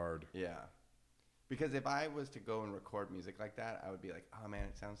 No, it's hard. Yeah. Because if I was to go and record music like that, I would be like, oh man,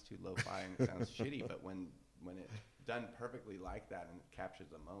 it sounds too lo-fi and it sounds shitty. But when it's done perfectly like that and it captures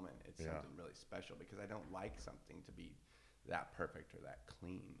the moment, it's something really special, because I don't like something to be that perfect or that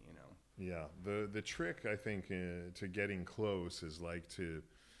clean, Yeah, the trick, I think, to getting close is like to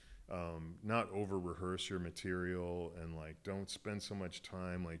not over rehearse your material, and like don't spend so much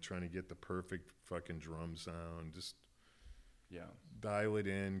time like trying to get the perfect fucking drum sound. Just dial it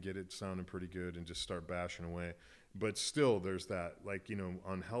in, get it sounding pretty good, and just start bashing away. But still, there's that, like,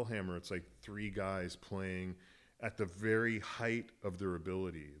 on Hellhammer, it's like 3 guys playing at the very height of their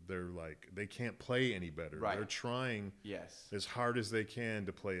ability. They're like, they can't play any better. Right. They're trying Yes. as hard as they can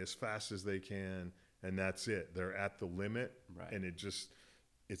to play as fast as they can, and that's it. They're at the limit, Right. and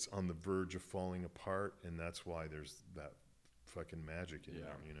it's on the verge of falling apart, and that's why there's that fucking magic in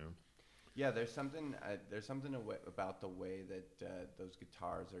there, you know? Yeah, there's something about the way that those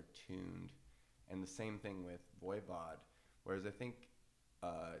guitars are tuned, and the same thing with Voivod. Whereas I think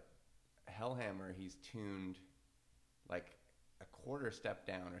Hellhammer, he's tuned like a quarter step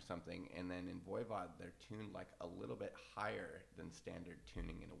down or something, and then in Voivod they're tuned like a little bit higher than standard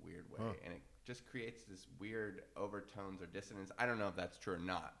tuning in a weird way, and it just creates this weird overtones or dissonance. I don't know if that's true or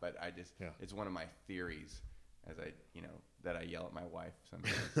not, but it's one of my theories as that I yell at my wife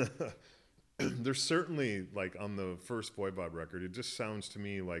sometimes. There's certainly, like, on the first Voivod record, it just sounds to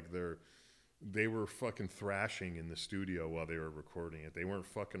me like they were fucking thrashing in the studio while they were recording it. They weren't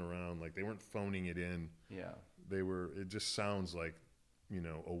fucking around, like they weren't phoning it in. Yeah. It just sounds like,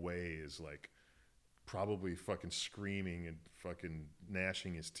 Away is like probably fucking screaming and fucking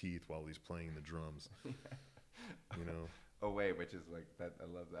gnashing his teeth while he's playing the drums. Away, which is like that. I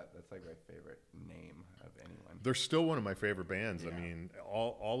love that. That's like my favorite name of anyone. They're still one of my favorite bands. Yeah. I mean,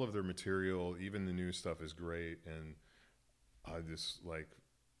 all of their material, even the new stuff, is great, and I just like,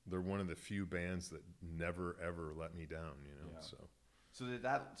 they're one of the few bands that never ever let me down. Yeah. So did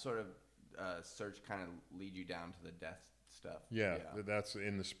that sort of search kind of lead you down to the death stuff? Yeah, that's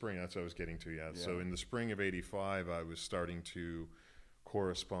in the spring. That's what I was getting to. Yeah. So in the spring of '85, I was starting to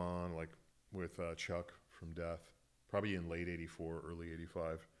correspond like with Chuck from Death, probably in late '84, early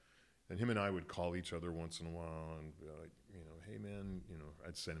 '85. And him and I would call each other once in a while and be like, hey man,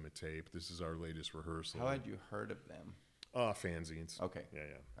 I'd send him a tape. This is our latest rehearsal. How had you heard of them? Fanzines. Okay. Yeah.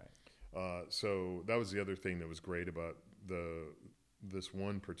 Right. So that was the other thing that was great about this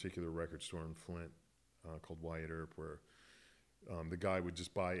one particular record store in Flint called Wyatt Earp, where the guy would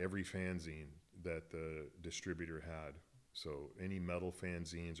just buy every fanzine that the distributor had. So any metal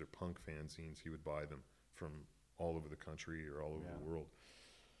fanzines or punk fanzines, he would buy them from all over the country or all over the world.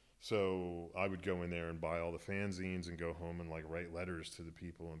 So I would go in there and buy all the fanzines and go home and like write letters to the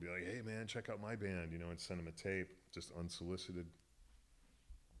people and be like, hey man, check out my band, and send them a tape, just unsolicited.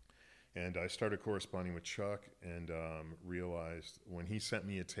 And I started corresponding with Chuck and realized when he sent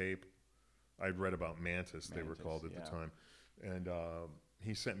me a tape, I'd read about Mantis, they were called at the time. And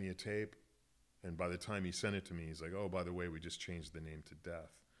he sent me a tape, and by the time he sent it to me, he's like, oh, by the way, we just changed the name to Death.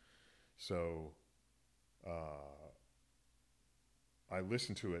 So I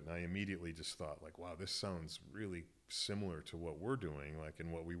listened to it, and I immediately just thought, like, wow, this sounds really similar to what we're doing, like,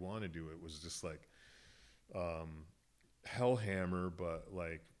 and what we want to do. It was just like Hellhammer, but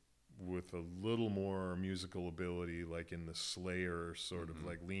like with a little more musical ability, like in the Slayer sort of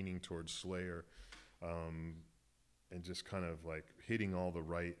like leaning towards Slayer, and just kind of like hitting all the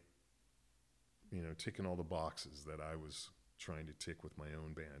right, ticking all the boxes that I was trying to tick with my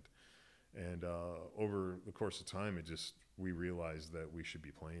own band. And over the course of time, we realized that we should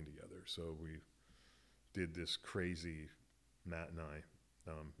be playing together. So we did this crazy, Matt and I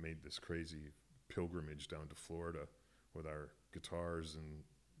made this crazy pilgrimage down to Florida with our guitars and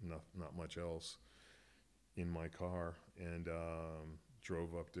not much else in my car, and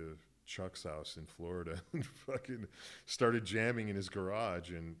drove up to Chuck's house in Florida and fucking started jamming in his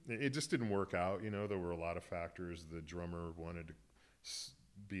garage. And it just didn't work out. There were a lot of factors. The drummer wanted to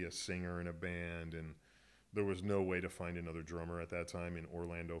be a singer in a band, and there was no way to find another drummer at that time in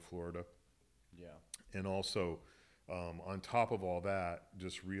Orlando, Florida. Yeah. And also, on top of all that,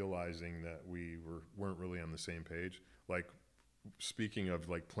 just realizing that we weren't really on the same page. Like, speaking of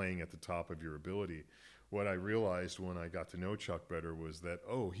like playing at the top of your ability, what I realized when I got to know Chuck better was that,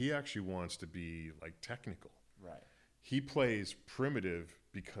 he actually wants to be like technical. Right. He plays primitive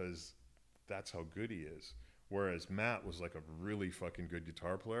because that's how good he is. Whereas Matt was like a really fucking good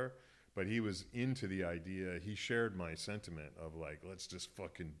guitar player, but he was into the idea. He shared my sentiment of like, let's just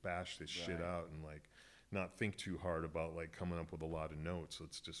fucking bash this shit out and like not think too hard about like coming up with a lot of notes.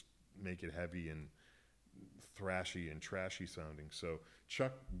 Let's just make it heavy and thrashy and trashy sounding. So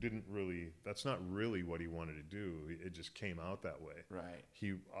Chuck that's not really what he wanted to do. It just came out that way. Right. If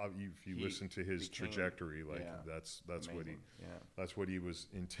you listen to his trajectory, like that's amazing. That's what he was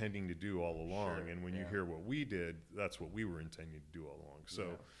intending to do all along. Sure, and when you hear what we did, that's what we were intending to do all along.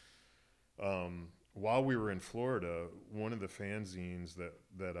 So while we were in Florida, one of the fanzines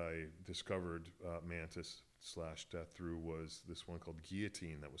that I discovered Mantis / Death through was this one called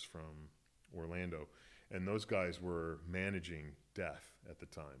Guillotine that was from Orlando. And those guys were managing Death at the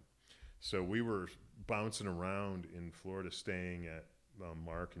time. So we were bouncing around in Florida, staying at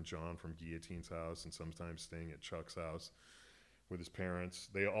Mark and John from Guillotine's house, and sometimes staying at Chuck's house with his parents.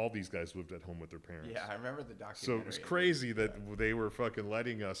 All these guys lived at home with their parents. Yeah, I remember the documentary. So it was crazy that they were fucking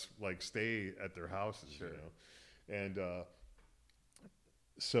letting us like stay at their houses, Sure. you know. And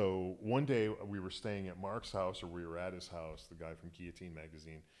so one day we were staying at Mark's house, or we were at his house, the guy from Guillotine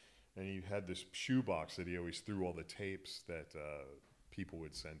magazine, and he had this shoebox that he always threw all the tapes that people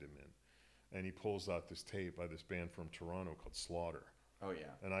would send him in. And he pulls out this tape by this band from Toronto called Slaughter. Oh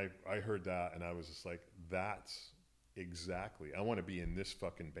yeah. And I heard that, and I was just like, that's exactly, I want to be in this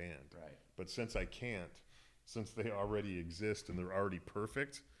fucking band. Right. But since I can't, since they already exist and they're already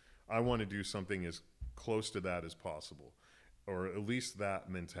perfect, I want to do something as close to that as possible, or at least that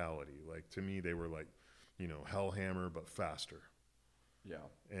mentality. Like, to me, they were like, you know, Hellhammer but faster. Yeah.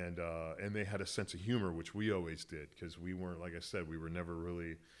 And they had a sense of humor, which we always did, because we weren't, like I said, we were never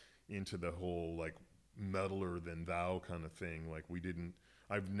really into the whole like metaler than thou kind of thing. Like, we didn't.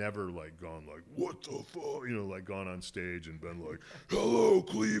 I've never like gone like, what the fuck, you know, like gone on stage and been like, hello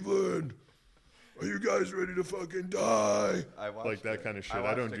Cleveland, are you guys ready to fucking die? Like that kind of shit.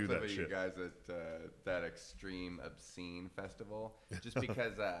 I don't do that shit. You guys at that Extreme Obscene festival, just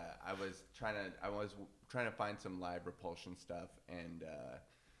because I was trying to find some live Repulsion stuff, and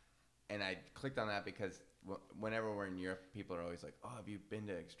I clicked on that because whenever we're in Europe, people are always like, oh, have you been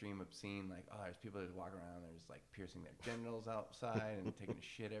to Extreme Obscene? Like, oh, there's people that just walk around, they're just like piercing their genitals outside and taking a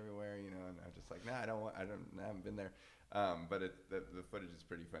shit everywhere, you know. And I'm just like, nah, I haven't been there. But the footage is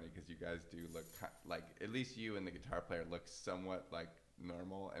pretty funny because you guys do look like, at least you and the guitar player look somewhat like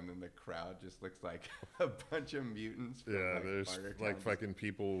normal, and then the crowd just looks like a bunch of mutants. From, yeah, like, there's like fucking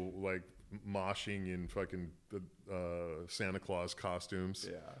people like moshing in fucking Santa Claus costumes.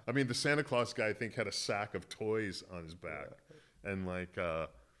 Yeah. I mean, the Santa Claus guy, I think, had a sack of toys on his back. Yeah. And like,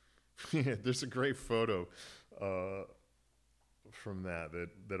 there's a great photo from that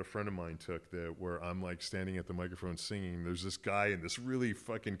a friend of mine took, where I'm like standing at the microphone singing. There's this guy in this really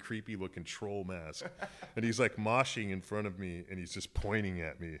fucking creepy looking troll mask, and he's like moshing in front of me, and he's just pointing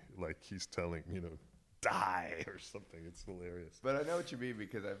at me like he's telling, you know, die or something. It's hilarious. But I know what you mean,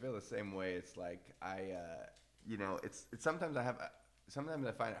 because I feel the same way. It's like you know, it's sometimes I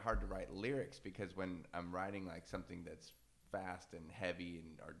find it hard to write lyrics, because when I'm writing like something that's fast and heavy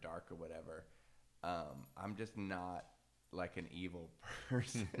or dark or whatever, I'm just not like an evil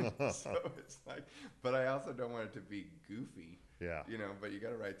person. So it's like, but I also don't want it to be goofy. Yeah. You know, but you got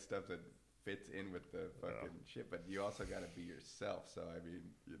to write stuff that fits in with the fucking shit, but you also got to be yourself. So I mean,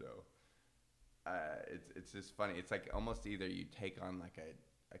 you know, it's just funny. It's like almost either you take on like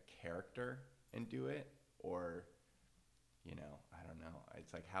a character and do it, or, you know, I don't know.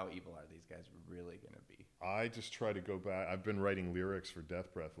 It's like, how evil are these guys really going to be? I just try to go back. I've been writing lyrics for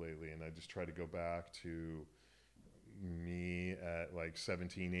Death Breath lately, and I just try to go back to me at like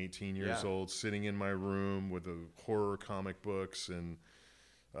 17, 18 years old, sitting in my room with the horror comic books and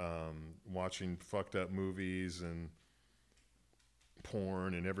watching fucked up movies and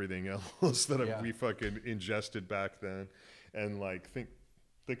porn and everything else that we fucking ingested back then, and like think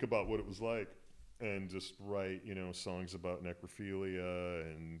about what it was like, and just write, you know, songs about necrophilia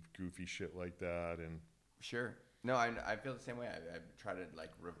and goofy shit like that. And sure, no, I feel the same way. I try to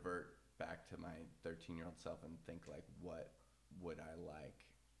like revert back to my 13-year-old self and think like, what would I like?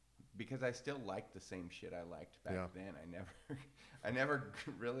 Because I still like the same shit I liked back then. I never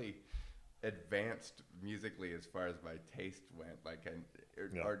really advanced musically as far as my taste went, like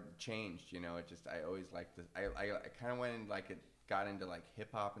or changed, you know. It just, I always liked this. I kind of went in, like, it got into like hip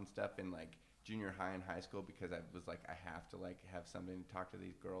hop and stuff in like junior high and high school, because I was like, I have to like have something to talk to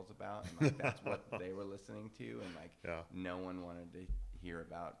these girls about, and like that's what they were listening to, and like no one wanted to hear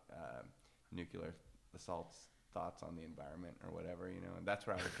about nuclear assaults, thoughts on the environment or whatever, you know. And that's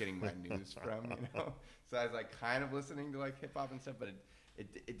where I was getting my news from, you know. So I was like kind of listening to like hip hop and stuff, but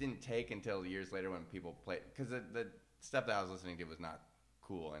it didn't take until years later when people played, because the stuff that I was listening to was not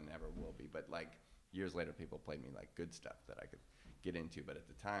cool and never will be, but like years later people played me like good stuff that I could get into. But at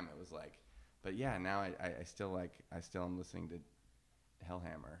the time it was like, but yeah, now I still am listening to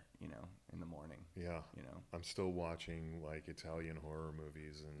Hellhammer, you know, in the morning. Yeah. You know, I'm still watching like Italian horror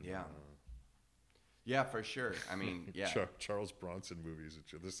movies and yeah, for sure. I mean, yeah. Charles Bronson movies.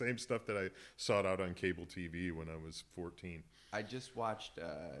 The same stuff that I sought out on cable TV when I was 14. I just watched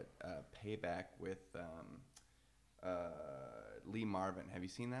Payback with Lee Marvin. Have you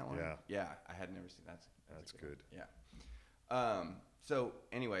seen that one? Yeah. Yeah, I had never seen that. That's good. Yeah. So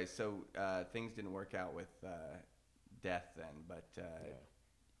anyway, things didn't work out with Death then, but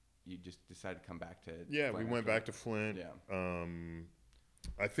you just decided to come back to Flint. We went back to Flint. Yeah.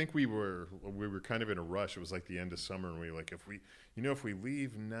 I think we were kind of in a rush. It was like the end of summer, and we were like, if we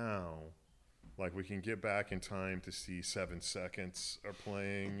leave now, like we can get back in time to see 7 Seconds are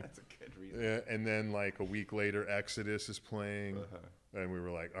playing. That's a good reason. Yeah, and then like a week later, Exodus is playing, Uh-huh. and we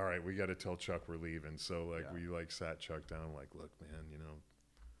were like, all right, we got to tell Chuck we're leaving. So like Yeah. we like sat Chuck down, like, look, man,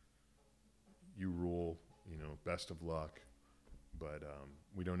 you rule, best of luck, but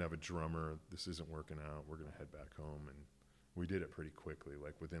we don't have a drummer. This isn't working out. We're gonna head back home, and we did it pretty quickly.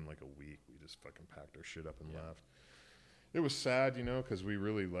 Like within like a week, we just fucking packed our shit up and left. It was sad, because we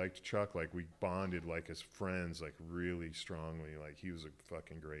really liked Chuck. Like we bonded like as friends, like really strongly. Like he was a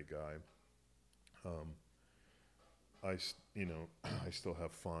fucking great guy. I still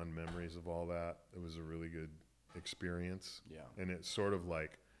have fond memories of all that. It was a really good experience. Yeah. And it's sort of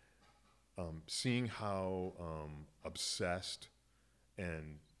like seeing how obsessed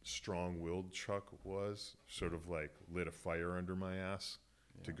and strong-willed Chuck was, sort of like lit a fire under my ass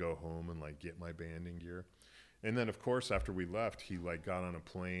to go home and like get my banding gear. And then, of course, after we left, he like got on a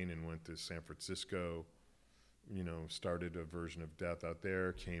plane and went to San Francisco, started a version of Death out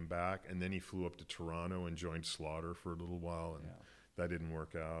there, came back, and then he flew up to Toronto and joined Slaughter for a little while, and that didn't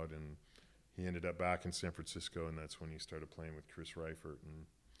work out. And he ended up back in San Francisco, and that's when he started playing with Chris Reifert, and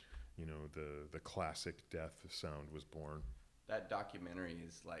the classic Death sound was born. That documentary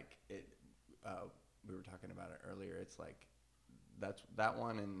is like it. We were talking about it earlier. It's like that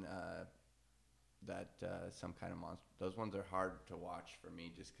one and Some Kind of Monster. Those ones are hard to watch for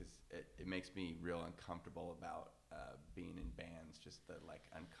me, just because it makes me real uncomfortable about being in bands. Just the like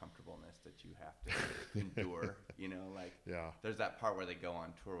uncomfortableness that you have to endure. There's that part where they go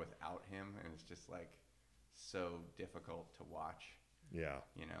on tour without him, and it's just like so difficult to watch. Yeah.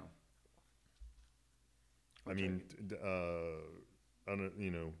 I mean,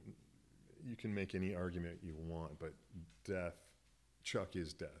 you can make any argument you want, but Chuck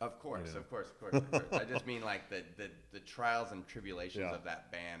is Death. Of course. I just mean like the trials and tribulations of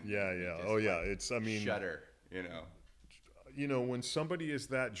that band. Yeah. Shudder. When somebody is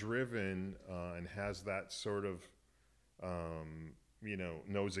that driven and has that sort of,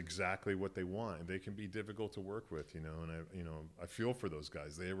 knows exactly what they want, they can be difficult to work with, and I feel for those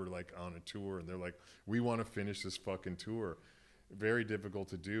guys. They were like on a tour and they're like, we want to finish this fucking tour. Very difficult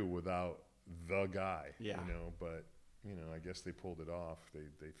to do without the guy, but I guess they pulled it off.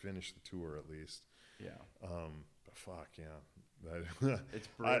 They finished the tour at least. Yeah. But fuck, yeah. It's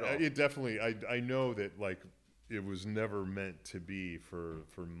brutal. It definitely, I know that like it was never meant to be for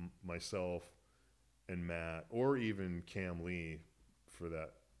myself and Matt, or even Cam Lee, for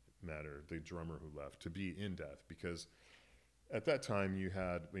that matter, the drummer who left, to be in Death, because at that time you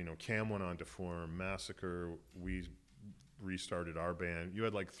had, Cam went on to form Massacre. We restarted our band. You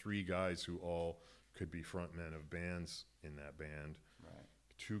had like 3 guys who all could be frontmen of bands in that band. Right.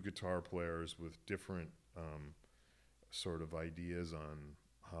 2 guitar players with different sort of ideas on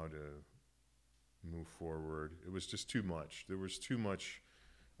how to move forward. It was just too much. There was too much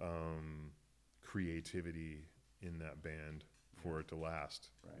creativity in that band for it to last.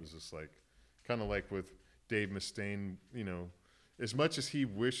 Right. It was just like, kind of like with Dave Mustaine, as much as he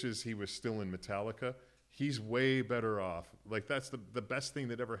wishes he was still in Metallica, he's way better off. Like that's the best thing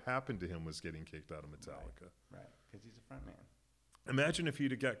that ever happened to him was getting kicked out of Metallica. Right, because he's a front man. Imagine if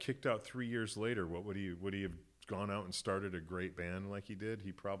he'd have got kicked out 3 years later. Would he have gone out and started a great band like he did?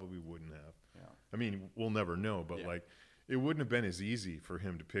 He probably wouldn't have. Yeah. I mean, we'll never know, but like, it wouldn't have been as easy for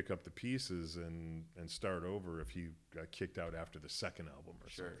him to pick up the pieces and start over if he got kicked out after the second album or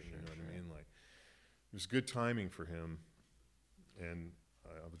something. You know what I mean? Like, it was good timing for him, and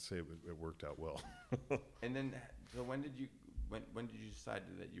I would say it worked out well. And then, so when did you decide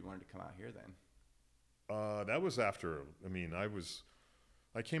that you wanted to come out here then? That was after. I mean,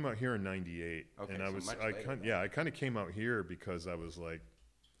 I came out here in '98, okay, and I kind of came out here because I was like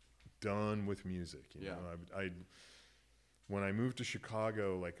done with music. You know, when I moved to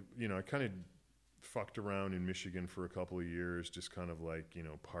Chicago, like, I kind of fucked around in Michigan for a couple of years, just kind of like,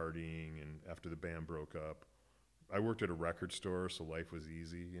 partying, and after the band broke up. I worked at a record store, so life was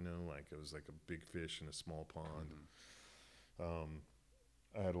easy, like it was like a big fish in a small pond.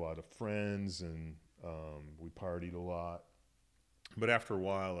 I had a lot of friends, and we partied a lot. But after a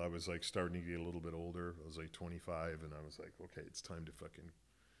while, I was like starting to get a little bit older. I was like 25, and I was like, okay, it's time to fucking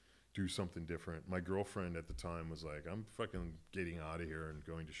do something different. My girlfriend at the time was like, I'm fucking getting out of here and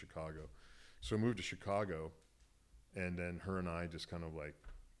going to Chicago. So I moved to Chicago, and then her and I just kind of like,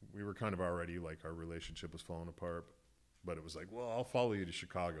 we were kind of already like, our relationship was falling apart, but it was like, well, I'll follow you to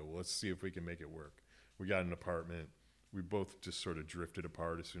Chicago. Well, let's see if we can make it work. We got an apartment. We both just sort of drifted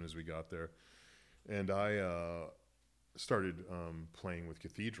apart as soon as we got there. And started playing with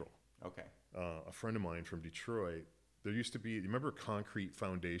Cathedral. Okay. A friend of mine from Detroit. There used to be, you remember Concrete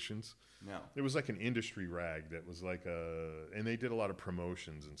Foundations? No. It was like an industry rag that was like and they did a lot of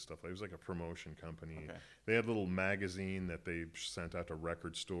promotions and stuff. It was like a promotion company. Okay. They had a little magazine that they sent out to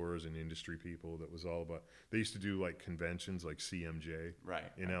record stores and industry people that was all about, they used to do like conventions like CMJ Right.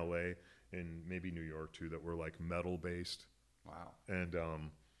 in LA and maybe New York too that were like metal based. Wow. And,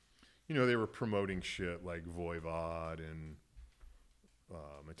 you know, they were promoting shit like Voivod and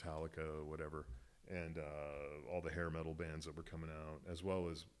Metallica, whatever. And all the hair metal bands that were coming out, as well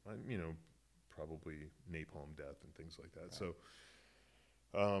as, you know, probably Napalm Death and things like that. Right.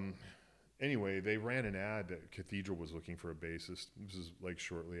 So anyway, they ran an ad that Cathedral was looking for a bassist. This is like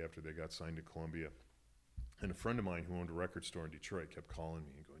shortly after they got signed to Columbia. And a friend of mine who owned a record store in Detroit kept calling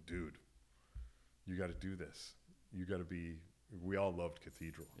me and going, dude, you got to do this. You got to be, we all loved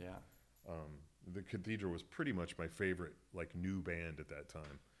Cathedral. Yeah. The Cathedral was pretty much my favorite, like, new band at that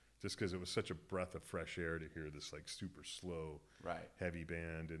time. Just because it was such a breath of fresh air to hear this like super slow, Right. heavy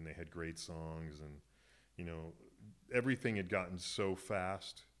band, and they had great songs, and you know everything had gotten so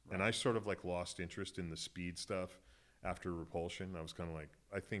fast, Right. and I sort of like lost interest in the speed stuff after Repulsion. I was kind of like,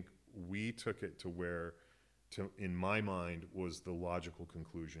 I think we took it to where, in my mind, was the logical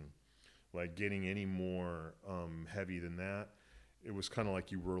conclusion. Like getting any more heavy than that, it was kind of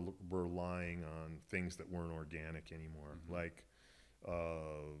like you were relying on things that weren't organic anymore, Mm-hmm. like.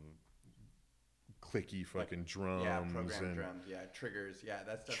 Clicky fucking drums Yeah, programmed and drums. Yeah, triggers. Yeah,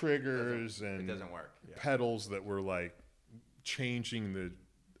 that stuff. triggers and it doesn't work. Yeah. pedals that were like changing the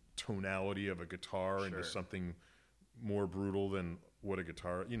tonality of a guitar Sure. into something more brutal than what a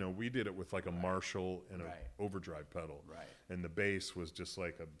guitar. You know, we did it with like a Marshall and Right. a overdrive pedal, Right. and the bass was just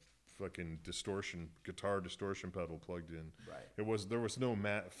like a fucking guitar distortion pedal plugged in. Right. There was no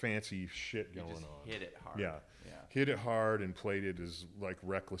fancy shit You going just on. hit it hard. Yeah. Yeah. Hit it hard and played it as like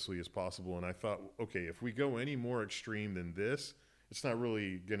recklessly as possible. And I thought, okay, if we go any more extreme than this, it's not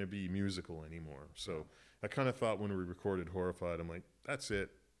really going to be musical anymore. So I kind of thought when we recorded Horrified, I'm like, that's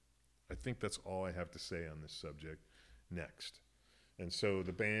it. I think that's all I have to say on this subject. Next. And so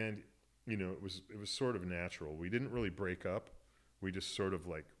the band, you know, it was sort of natural. We didn't really break up. We just sort of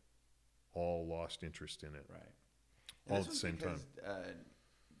like all lost interest in it. Right. All this at the was same time. because,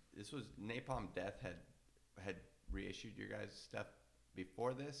 this was Napalm Death had reissued your guys' stuff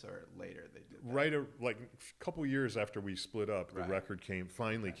before this or later they did that? Right, like a couple years after we split up, the Right. record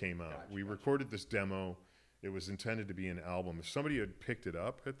finally came out. Gotcha, We gotcha. recorded this demo. It was intended to be an album. If somebody had picked it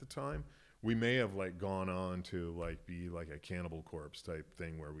up at the time, we may have like gone on to like be like a Cannibal Corpse type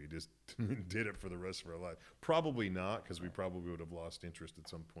thing where we just did it for the rest of our life. Probably not, because we probably would have lost interest at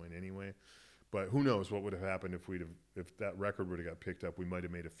some point anyway. But who knows what would have happened if that record would have got picked up? We might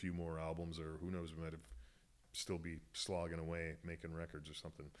have made a few more albums, or who knows, we might have still be slogging away making records or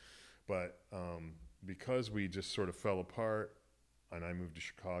something. But because we just sort of fell apart, and I moved to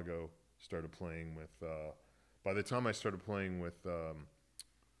Chicago, started playing with. By the time I started playing with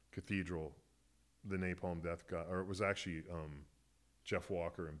Cathedral, the Napalm Death guy, or it was actually Jeff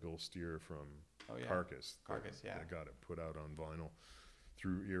Walker and Bill Steer from Carcass. Carcass, yeah. That got it put out on vinyl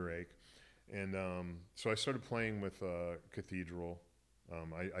through Earache. And so I started playing with Cathedral.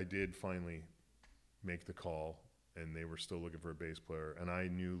 I did finally make the call, and they were still looking for a bass player. And I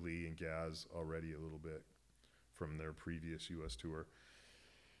knew Lee and Gaz already a little bit from their previous U.S. tour.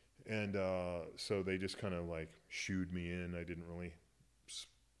 And so they just kind of like shooed me in. I didn't really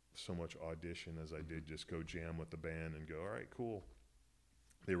so much audition as I did just go jam with the band and go, all right, cool.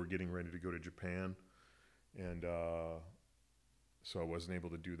 They were getting ready to go to Japan. And so I wasn't able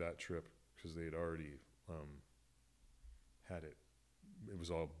to do that trip because they had already had it. It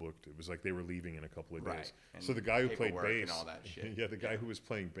was all booked. It was like they were leaving in a couple of days. Right. And So the guy who played paperwork bass, and all that shit. yeah, the guy who was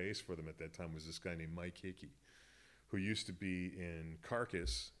playing bass for them at that time was this guy named Mike Hickey, who used to be in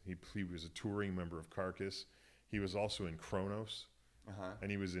Carcass. He was a touring member of Carcass. He was also in Kronos, and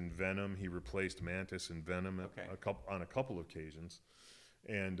he was in Venom. He replaced Mantis in Venom on a couple of occasions.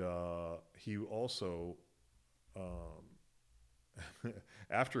 And he also,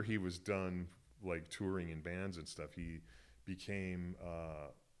 after he was done like touring in bands and stuff, he became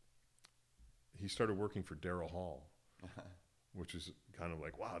he started working for Daryl Hall, which is kind of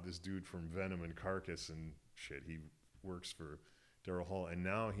like, wow, this dude from Venom and Carcass and shit, he works for Daryl Hall, and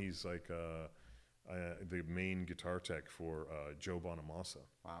now he's like the main guitar tech for Joe Bonamassa.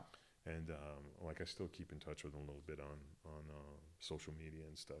 Wow. And like I still keep in touch with him a little bit on social media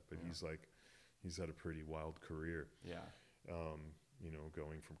and stuff, but he's had a pretty wild career. Yeah. You know,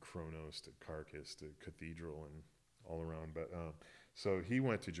 going from Kronos to Carcass to Cathedral and all around. But so he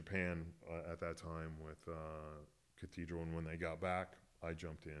went to Japan at that time with Cathedral, and when they got back, I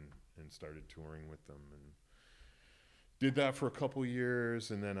jumped in and started touring with them, and did that for a couple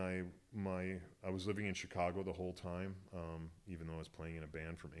years. And then I was living in Chicago the whole time, even though I was playing in a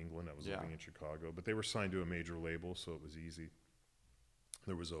band from England. I was living in Chicago, but they were signed to a major label, so it was easy.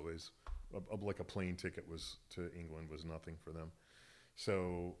 There was always like a plane ticket to England was nothing for them.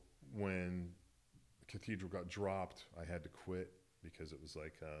 So when Cathedral got dropped, I had to quit because it was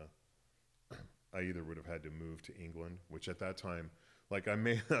like I either would have had to move to England, which at that time, like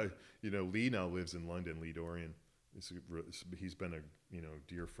Lee now lives in London, Lee Dorian. He's been a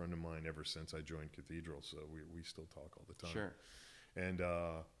dear friend of mine ever since I joined Cathedral, so we still talk all the time. Sure. And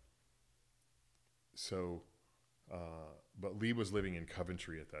but Lee was living in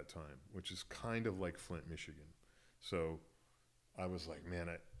Coventry at that time, which is kind of like Flint, Michigan. So I was like, man,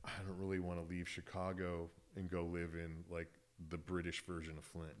 I don't really want to leave Chicago and go live in like the British version of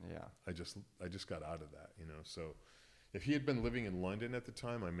Flint. Yeah. I just got out of that, So if he had been living in London at the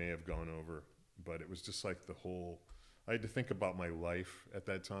time, I may have gone over, but it was just like I had to think about my life at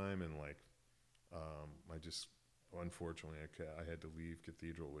that time, and like unfortunately I had to leave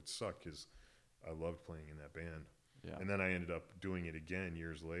Cathedral, which sucked because I loved playing in that band. Yeah. And then I ended up doing it again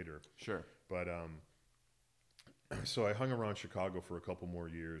years later. Sure. But so I hung around Chicago for a couple more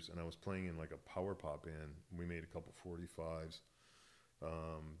years, and I was playing in like a power pop band. We made a couple 45s.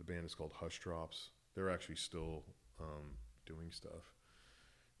 The band is called Hush Drops. They're actually still doing stuff.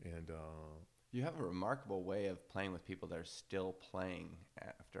 And you have a remarkable way of playing with people that are still playing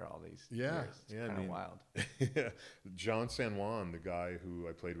after all these yeah, years. It's kind of wild. Yeah. John San Juan, the guy who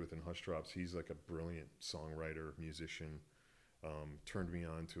I played with in Hush Drops, he's like a brilliant songwriter, musician. Turned me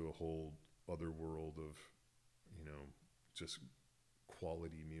on to a whole other world of, just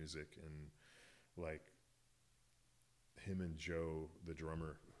quality music. And like him and Joe, the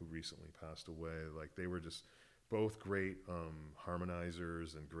drummer who recently passed away, like they were just both great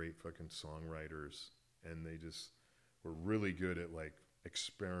harmonizers and great fucking songwriters, and they just were really good at like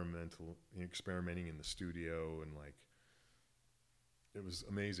experimenting in the studio, and like it was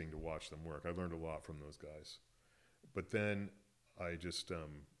amazing to watch them work. I learned a lot from those guys. But then I just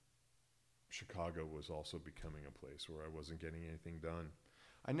Chicago was also becoming a place where I wasn't getting anything done.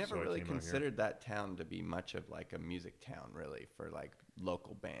 I never really considered that town to be much of like a music town, really, for like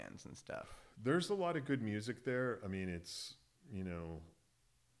local bands and stuff. There's a lot of good music there. I mean, it's,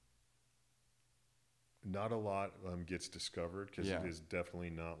 not a lot gets discovered because it is definitely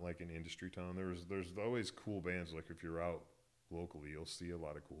not like an industry town. There's always cool bands. Like if you're out locally, you'll see a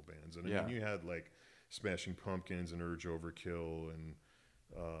lot of cool bands. And I mean, you had like Smashing Pumpkins and Urge Overkill and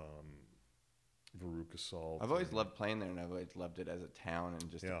Veruca Salt. I've always loved playing there, and I've always loved it as a town, and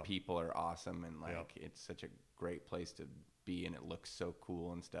just the people are awesome, and like it's such a great place to be, and it looks so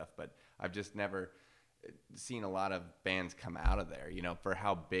cool and stuff. But I've just never seen a lot of bands come out of there, for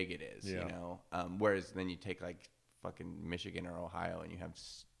how big it is, whereas then you take like fucking Michigan or Ohio, and you have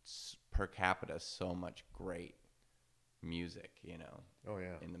per capita so much great music, Oh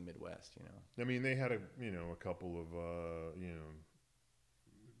yeah. in the Midwest, I mean, they had a couple of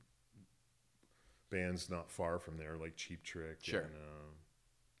bands not far from there, like Cheap Trick and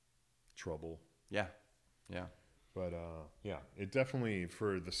Trouble. Yeah. But it definitely,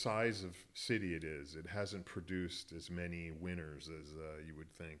 for the size of city it is, it hasn't produced as many winners as you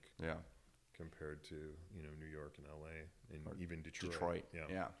would think. Yeah. Compared to New York and LA and or even Detroit.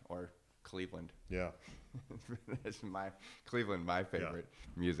 Yeah. Or Cleveland. Yeah. That's Cleveland, my favorite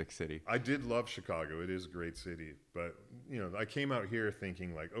music city. I did love Chicago. It is a great city, but I came out here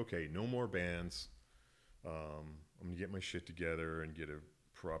thinking like, okay, no more bands. I'm gonna get my shit together and get a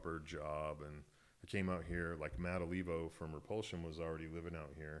proper job. And I came out here, like Matt Olivo from Repulsion was already living out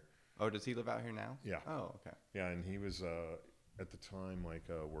here. Oh, does he live out here now? Yeah. Oh, okay. Yeah, and he was at the time like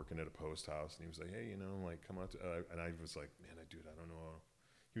working at a post house, and he was like, hey, like come out to, and I was like, man, dude, I don't know.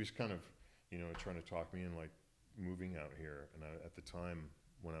 He was kind of, trying to talk me in like moving out here. And at the time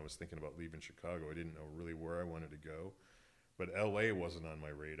when I was thinking about leaving Chicago, I didn't know really where I wanted to go. But LA wasn't on my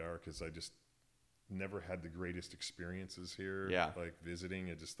radar because I just never had the greatest experiences here. Yeah. Like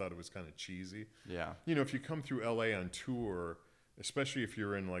visiting, I just thought it was kind of cheesy. Yeah. If you come through LA on tour, especially if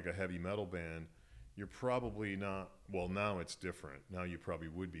you're in like a heavy metal band, you're probably not, well, now it's different. Now you probably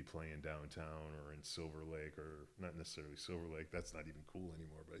would be playing downtown or in Silver Lake, or not necessarily Silver Lake. That's not even cool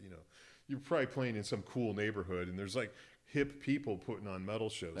anymore. But, you're probably playing in some cool neighborhood, and there's like hip people putting on metal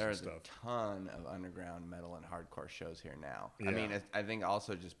shows and stuff. There's a ton of underground metal and hardcore shows here now. Yeah. I mean, I think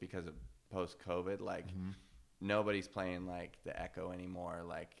also just because of post-COVID, like nobody's playing like the Echo anymore,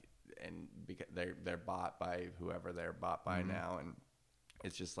 like, and because they're bought by whoever they're bought by now, and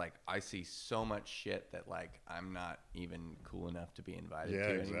it's just like I see so much shit that like I'm not even cool enough to be invited Yeah,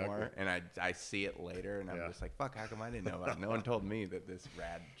 to exactly. anymore, and I see it later, and I'm Yeah. just like, fuck, how come I didn't know about it? No one told me that this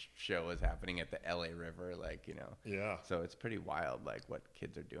rad show was happening at the LA River, like, you know. Yeah. So it's pretty wild, like what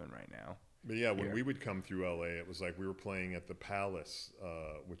kids are doing right now. But yeah, when Here. we would come through LA, it was like we were playing at the Palace,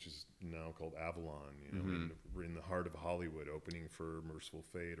 which is now called Avalon, you know, we're in the heart of Hollywood, opening for Merciful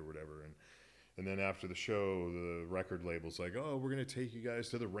Fate or whatever. And then after the show, the record label's like, oh, we're going to take you guys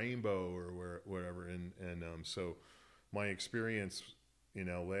to the Rainbow or whatever. And so my experience in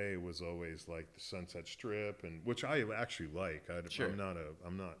LA was always like the Sunset Strip, and which I actually like. Sure. I'm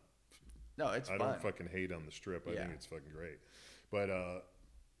not, No, it's I fun. don't fucking hate on the Strip. I Yeah. think it's fucking great. But,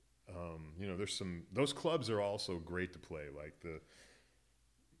 you know, those clubs are also great to play. Like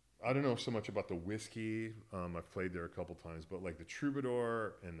I don't know so much about the Whiskey. I've played there a couple times, but like the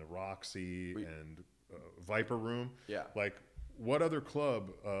Troubadour and the Roxy and Viper Room. Yeah. Like, what other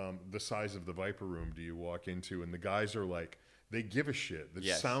club the size of the Viper Room do you walk into and the guys are like, they give a shit. The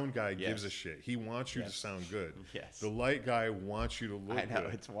Yes. sound guy Yes. gives a shit. He wants you to Yes. sound good. Yes. The light guy wants you to look I know,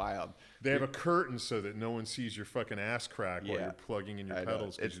 good. it's wild. They have a curtain so that no one sees your fucking ass crack while Yeah. you're plugging in your I know.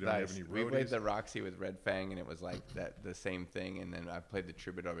 pedals because It's you don't nice. have any We played roadies. the Roxy with Red Fang, and it was like the same thing. And then I've played the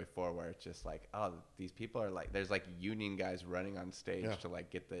Troubadour before, where it's just like, oh, these people are like, there's like union guys running on stage Yeah. to like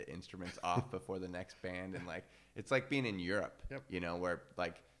get the instruments off before the next band, and like it's like being in Europe, Yep. you know, where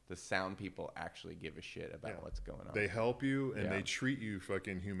like the sound people actually give a shit about Yeah. what's going on. They help you and Yeah. they treat you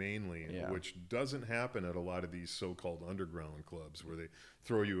fucking humanely, Yeah. which doesn't happen at a lot of these so-called underground clubs where they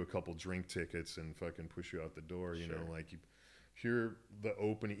throw you a couple drink tickets and fucking push you out the door. You know, Sure. like if you're the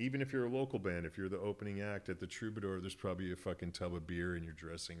opening, even if you're a local band, if you're the opening act at the Troubadour, there's probably a fucking tub of beer in your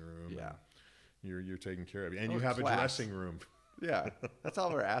dressing room. Yeah. and you're taken care of, and Oh, you have class. a dressing room. Yeah, that's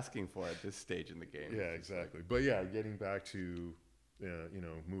all we're asking for at this stage in the game. Yeah, exactly. But yeah, getting back to you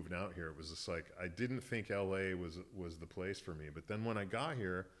know, moving out here, it was just like I didn't think LA was the place for me. But then when I got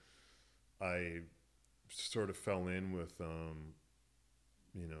here, I sort of fell in with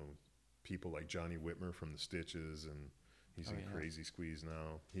you know, people like Johnny Whitmer from the Stitches, and he's in yeah. Crazy Squeeze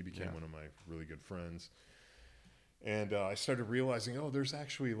now. He became Yeah. one of my really good friends. And I started realizing, oh, there's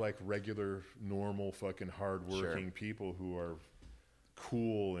actually like regular, normal, fucking hardworking people who are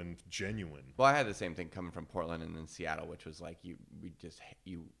cool and genuine. Well, I had the same thing coming from Portland and then Seattle, which was like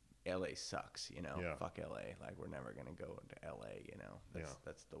LA sucks, you know. Yeah. Fuck LA. Like we're never gonna go to LA, you know.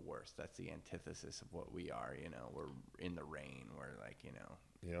 That's the worst. That's the antithesis of what we are, you know. We're in the rain. We're like, you know,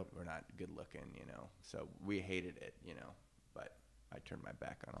 Yep. we're not good looking, you know. So we hated it, you know. But I turned my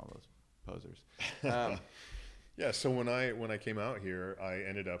back on all those posers. Yeah, so when I came out here, I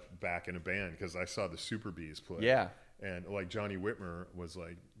ended up back in a band because I saw the Super Bees play. Yeah. And like Johnny Whitmer was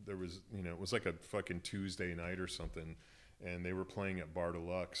like, there was, you know, it was like a fucking Tuesday night or something, and they were playing at Bar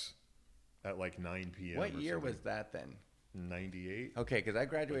Deluxe at like 9 p.m. What year was that then? 98? Okay, because I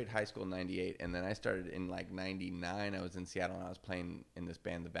graduated high school in '98, and then I started in like '99. I was in Seattle, and I was playing in this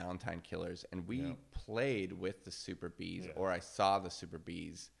band, the Valentine Killers, and we Yeah. played with the Super Bees, Yeah. or I saw the Super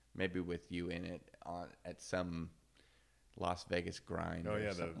Bees, maybe with you in it at some Las Vegas grind. Oh or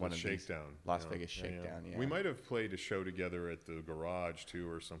yeah, some, the one of these Shakedown. Las Yeah, Vegas Shakedown. Yeah, We might have played a show together at the Garage too,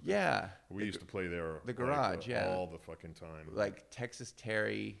 or something. Yeah, We used to play there. the Garage, yeah. all the fucking time. like Texas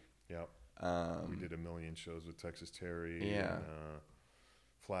Terry. Yep. We did a million shows with Texas Terry. Yeah. And,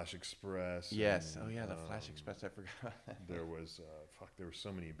 Flash Express. Yes. and, Oh yeah, the Flash Express. I forgot about that. There was there were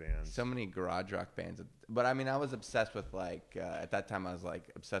so many bands. So many garage rock bands, but I mean, I was obsessed with like at that time I was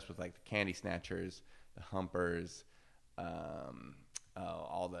like obsessed with like the Candy Snatchers, the Humpers,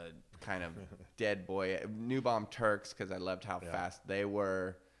 all the kind of Dead Boy, New Bomb Turks, because I loved how Yeah. fast they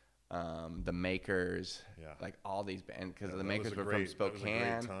were. The Makers, Yeah. like all these bands, because Yeah, the that was Makers a were great- from that was a great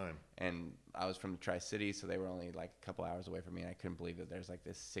Spokane, time. and I was from the Tri-Cities, so they were only like a couple hours away from me. And I couldn't believe that there's like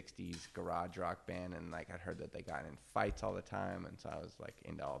this '60s garage rock band, and like I'd heard that they got in fights all the time, and so I was like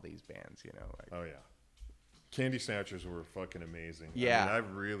into all these bands, you know. Like, Oh yeah. Candy Snatchers were fucking amazing. Yeah. I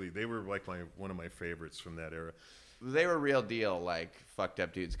mean, they were like one of my favorites from that era. They were real deal, like fucked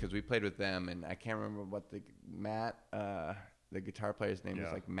up dudes, because we played with them, and I can't remember what the guitar player's name was,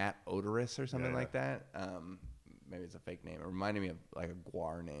 Yeah. like Matt Odorous or something Yeah, like that. Maybe it's a fake name. It reminded me of like a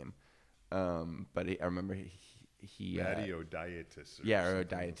Guar name. But I remember he Matty Odietis. yeah, or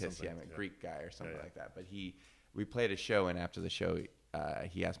something- Odietis, something, yeah, a Greek guy or something Yeah. like that. But we played a show, and after the show,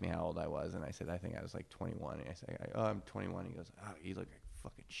 he asked me how old I was, and I said I think I was like 21. And I said, "Oh, I'm 21." He goes, "Oh, you look like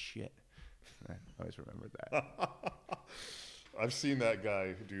fucking shit." And I always remembered that. I've seen that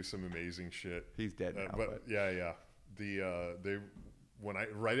guy do some amazing shit. He's dead now, but- yeah.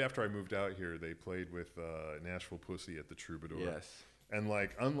 Right after I moved out here, they played with Nashville Pussy at the Troubadour. Yes. And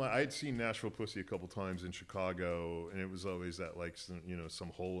like, unlike I'd seen Nashville Pussy a couple times in Chicago, and it was always at like some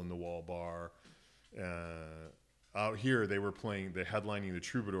hole in the wall bar. Out here, they were headlining the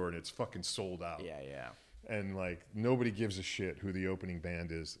Troubadour, and it's fucking sold out. Yeah, yeah. And like nobody gives a shit who the opening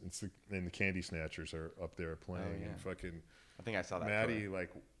band is. And the Candy Snatchers are up there playing, and fucking. I think I saw that. Maddie like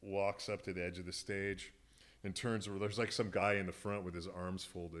walks up to the edge of the stage, and turns over. There's like some guy in the front with his arms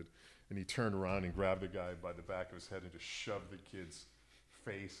folded, and he turned around and grabbed the guy by the back of his head and just shoved the kid's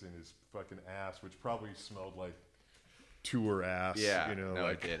face in his fucking ass, which probably smelled like tour ass. Yeah, you know, no,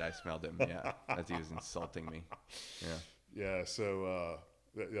 like, it did. I smelled him. Yeah, as he was insulting me. Yeah. Yeah, so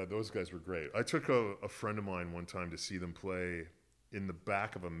yeah, those guys were great. I took a friend of mine one time to see them play in the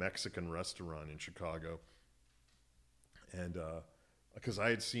back of a Mexican restaurant in Chicago, and because I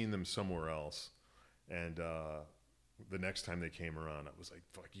had seen them somewhere else, and the next time they came around, I was like,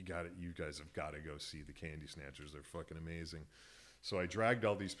 "Fuck, you guys have got to go see the Candy Snatchers. They're fucking amazing." So I dragged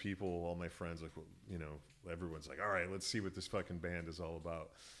all these people, all my friends, like, you know, everyone's like, all right, let's see what this fucking band is all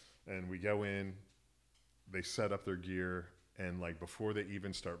about. And we go in, they set up their gear, and like before they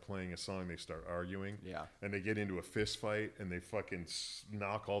even start playing a song, they start arguing. Yeah. And they get into a fist fight, and they fucking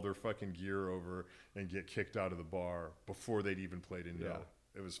knock all their fucking gear over and get kicked out of the bar before they'd even played a note.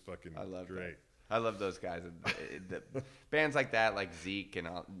 It was fucking great. I love those guys. The bands like that, like Zeke and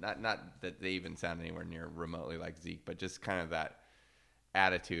all, not that they even sound anywhere near remotely like Zeke, but just kind of that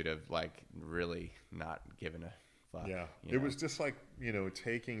attitude of like really not giving a fuck. Yeah, it was just like, you know,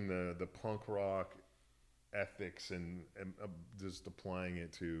 taking the punk rock ethics and just applying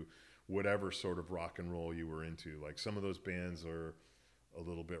it to whatever sort of rock and roll you were into. Like some of those bands are a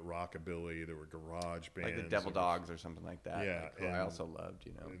little bit rockabilly. There were garage bands, like the Devil Dogs or something like that. Yeah, like, who I also loved.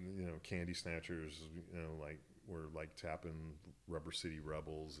 You know, and, you know, Candy Snatchers. You know, like were like tapping Rubber City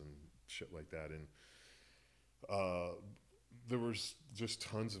Rebels and shit like that. And there was just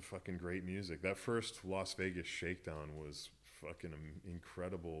tons of fucking great music. That first Las Vegas Shakedown was fucking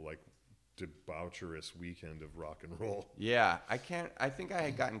incredible, like debaucherous weekend of rock and roll. Yeah, I think I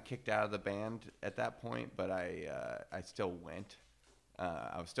had gotten kicked out of the band at that point, but I still went.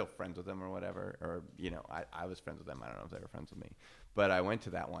 I was still friends with them or whatever, or you know, I was friends with them. I don't know if they were friends with me, but I went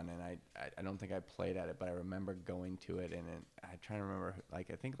to that one, and I don't think I played at it, but I remember going to it, and I try to remember, like,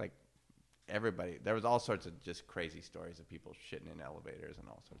 I think like everybody, there was all sorts of just crazy stories of people shitting in elevators and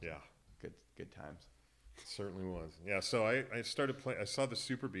all sorts of good times. It certainly was. Yeah, so I started playing. I saw the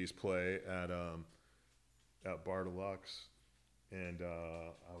Super Bees play at Bar Deluxe, and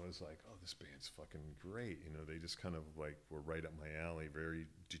I was like, oh, this band's fucking great. You know, they just kind of like were right up my alley, very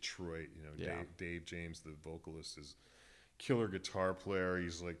Detroit. You know, Dave James, the vocalist, is killer guitar player.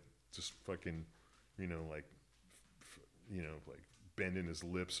 He's like just fucking, you know, like bending his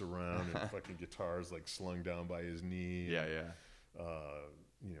lips around, and fucking guitars like slung down by his knee. Yeah, and,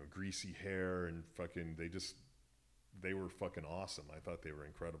 you know, greasy hair, and fucking they were fucking awesome. I thought they were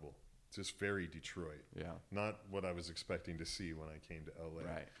incredible. Just very Detroit. Yeah. Not what I was expecting to see when I came to LA.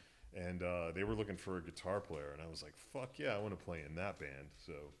 Right. And they were looking for a guitar player, and I was like, fuck yeah, I want to play in that band.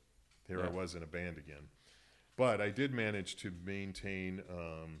 So here I was in a band again. But I did manage to maintain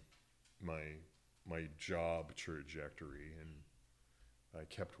my job trajectory, and I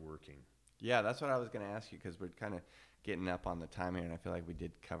kept working. Yeah, that's what I was going to ask you, because we're kind of getting up on the time here, and I feel like we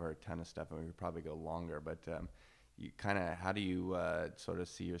did cover a ton of stuff, and we could probably go longer. But you kind of, how do you sort of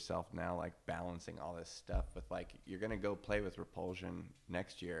see yourself now, like balancing all this stuff with, like, you're going to go play with Repulsion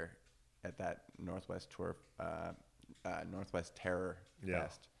next year at that Northwest Tour, Northwest Terror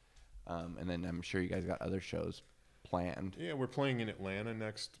Fest, and then I'm sure you guys got other shows planned. Yeah, we're playing in Atlanta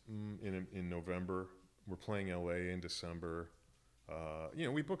next in November. We're playing LA in December. You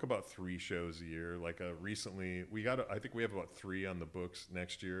know, we book about 3 shows a year. Like recently, I think we have about 3 on the books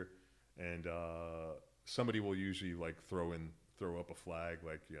next year, and somebody will usually like throw up a flag.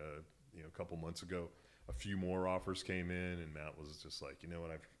 Like you know, a couple months ago, a few more offers came in, and Matt was just like, you know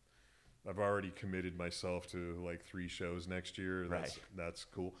what, I've already committed myself to like 3 shows next year. That's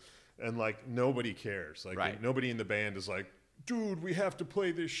cool, and like nobody cares. Like nobody in the band is like, dude, we have to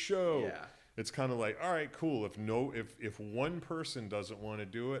play this show. Yeah. It's kind of like, all right, cool. If one person doesn't want to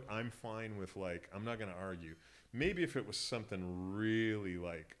do it, I'm fine with, like, I'm not going to argue. Maybe if it was something really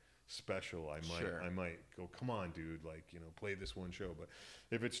like special, I might go, come on, dude, like, you know, play this one show. But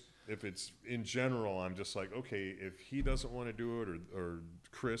if it's in general, I'm just like, okay, if he doesn't want to do it, or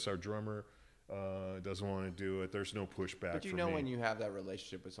Chris, our drummer, doesn't want to do it, there's no pushback. But you know, when you have that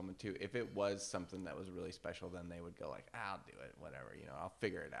relationship with someone too, if it was something that was really special, then they would go like, I'll do it, whatever, you know, I'll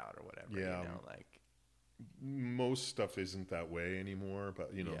figure it out or whatever. Yeah. You know, like most stuff isn't that way anymore,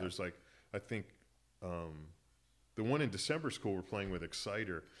 but you know, there's like, I think the the one in December School we're playing with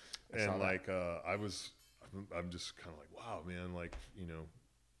Exciter, and like I'm just kind of like, wow, man, like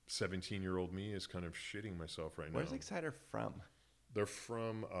 17-year-old me is kind of shitting myself right now. Where's Exciter from? They're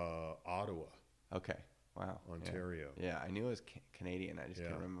from Ottawa. Okay. Wow. Ontario. Yeah, I knew it was Canadian. I just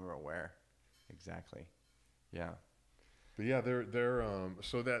can't remember where exactly. Yeah. But yeah, they're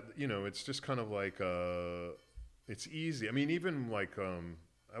so that it's just kind of like it's easy. I mean, even like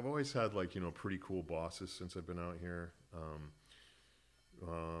I've always had like pretty cool bosses since I've been out here.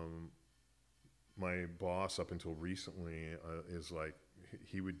 My boss up until recently is like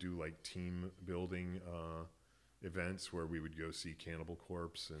he would do like team building events where we would go see Cannibal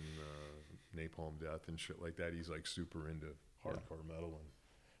Corpse and Napalm Death and shit like that. He's like super into hardcore metal and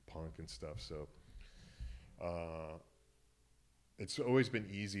punk and stuff. So it's always been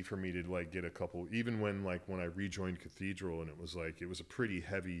easy for me to like get a couple, even when I rejoined Cathedral, and it was a pretty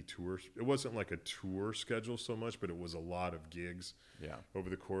heavy tour. It wasn't like a tour schedule so much, but it was a lot of gigs over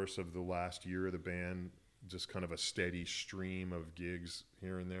the course of the last year of the band, just kind of a steady stream of gigs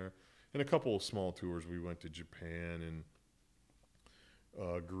here and there. And a couple of small tours. We went to Japan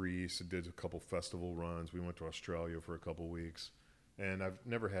and Greece and did a couple festival runs. We went to Australia for a couple weeks. And I've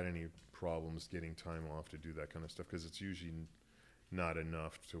never had any problems getting time off to do that kind of stuff, because it's usually not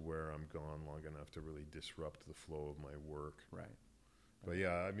enough to where I'm gone long enough to really disrupt the flow of my work. Right. But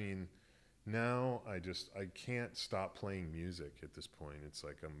yeah, I mean, now I can't stop playing music at this point. It's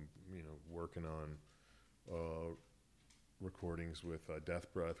like I'm, working on recordings with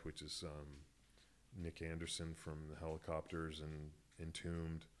Death Breath, which is Nick Anderson from the Helicopters and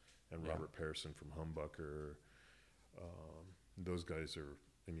Entombed, and Robert Pearson from Humbucker. Those guys are,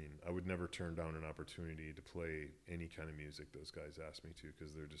 I mean, I would never turn down an opportunity to play any kind of music those guys ask me to,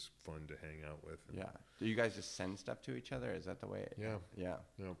 because they're just fun to hang out with. Yeah. Do you guys just send stuff to each other? Is that the way? Yeah. Yeah.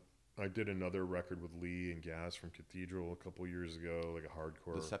 I did another record with Lee and Gaz from Cathedral a couple years ago, like a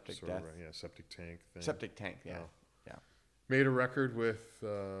hardcore. The Septic sort Death. Of, Septic Tank thing. Septic Tank, yeah. Made a record with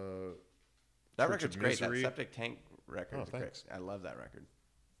that record's great. That Septic Tank record is great. I love that record.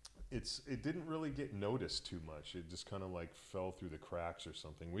 It didn't really get noticed too much. It just kind of like fell through the cracks or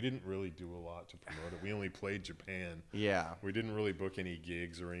something. We didn't really do a lot to promote it. We only played Japan. Yeah. We didn't really book any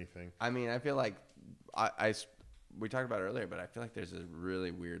gigs or anything. I mean, I feel like we talked about it earlier, but I feel like there's a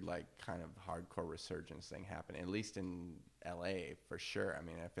really weird, like, kind of hardcore resurgence thing happening, at least in LA for sure. I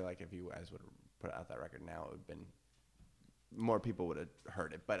mean, I feel like if you guys would have put out that record now, it would have been more people would have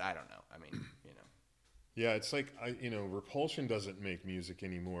heard it, but I don't know. I mean, Yeah, it's like Repulsion doesn't make music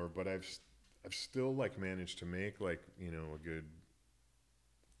anymore, but I've still like managed to make like a good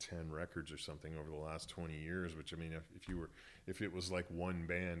 10 records or something over the last 20 years. Which, I mean, if it was like one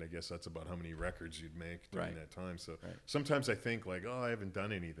band, I guess that's about how many records you'd make during that time. So sometimes I think like, oh, I haven't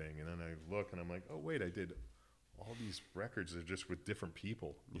done anything, and then I look and I'm like, oh wait, I did all these records. They're just with different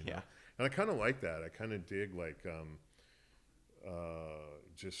people. You know? And I kind of like that. I kind of dig like.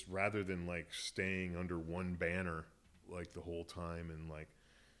 Just rather than like staying under one banner like the whole time, and like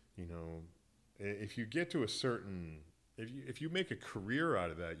if you get to a certain, if you make a career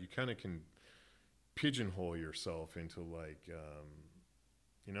out of that, you kind of can pigeonhole yourself into like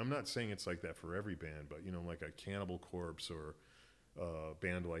I'm not saying it's like that for every band, but like a Cannibal Corpse or a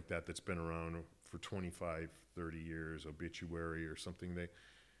band like that that's been around for 25, 30 years, Obituary or something,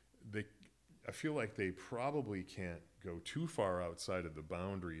 they I feel like they probably can't go too far outside of the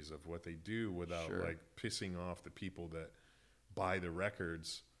boundaries of what they do without like pissing off the people that buy the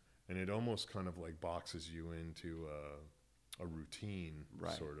records, and it almost kind of like boxes you into a routine,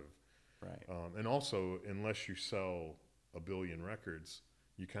 sort of. Right. And also, unless you sell a billion records,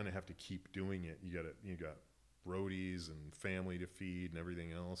 you kind of have to keep doing it. You got roadies and family to feed and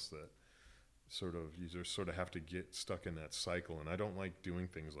everything else that you just sort of have to get stuck in that cycle. And I don't like doing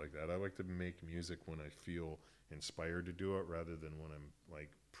things like that. I like to make music when I feel inspired to do it rather than when I'm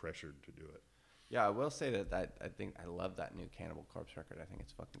like pressured to do it. Yeah, I will say that I think I love that new Cannibal Corpse record. I think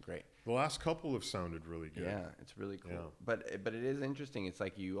it's fucking great. The last couple have sounded really good. Yeah, it's really cool. Yeah. But it is interesting. It's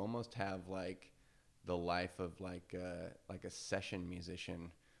like you almost have like the life of like a session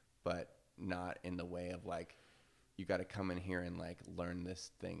musician, but not in the way of like you got to come in here and like learn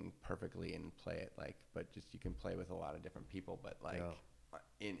this thing perfectly and play it like, but just you can play with a lot of different people. But like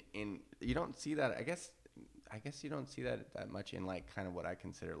in you don't see that. I guess you don't see that much in like kind of what I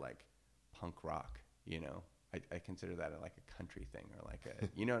consider like punk rock. I consider that like a country thing or like a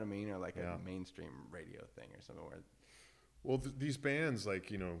what I mean, or like a mainstream radio thing or something where. Well, these bands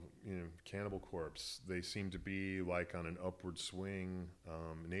like Cannibal Corpse, they seem to be like on an upward swing.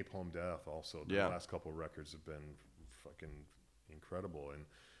 Napalm Death also. The last couple of records have been fucking incredible, and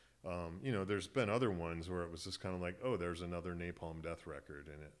You know, there's been other ones where it was just kind of like, oh, there's another Napalm Death record,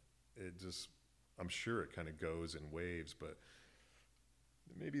 and it just, I'm sure it kind of goes in waves, but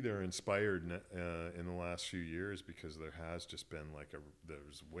maybe they're inspired in the last few years because there has just been like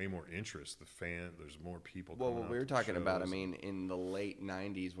there's way more interest. There's more people. Well, coming what out we were to talking about, I shows. mean, in the late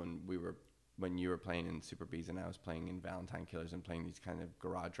 '90s when you were playing in Super Bees and I was playing in Valentine Killers and playing these kind of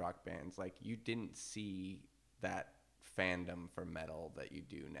garage rock bands, like you didn't see that fandom for metal that you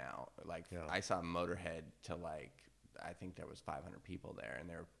do now. Like Yeah. I saw Motorhead to like I think there was 500 people there, and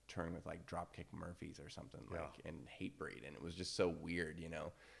they were touring with like Dropkick Murphys or something like and Hatebreed, and it was just so weird, you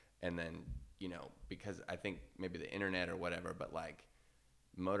know. And then because I think maybe the internet or whatever, but like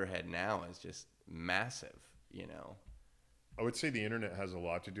Motorhead now is just massive, you know. I would say the internet has a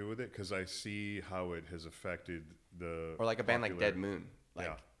lot to do with it because I see how it has affected the Or like a band like popular- Dead Moon, like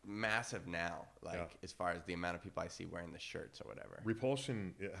Yeah. massive now, like as far as the amount of people I see wearing the shirts or whatever.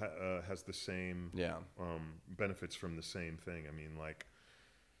 Repulsion has the same Yeah. benefits from the same thing. I mean, like,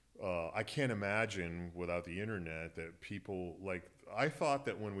 I can't imagine without the internet that people like. I thought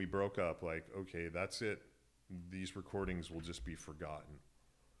that when we broke up, like, okay, that's it. These recordings will just be forgotten.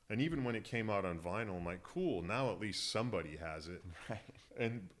 And even when it came out on vinyl, I'm like, cool. Now at least somebody has it. Right.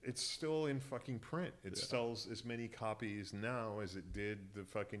 And it's still in fucking print. It sells as many copies now as it did the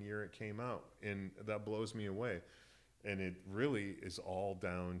fucking year it came out. And that blows me away. And it really is all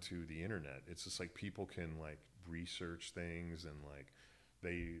down to the internet. It's just like people can like research things and like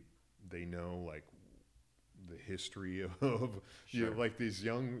they know like the history of you know, like these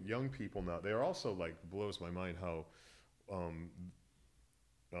young people now. They're also like blows my mind how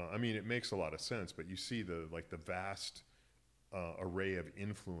I mean, it makes a lot of sense, but you see the vast array of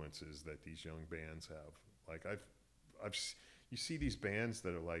influences that these young bands have. Like you see these bands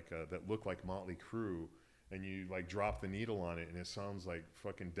that are like that look like Motley Crue, and you like drop the needle on it, and it sounds like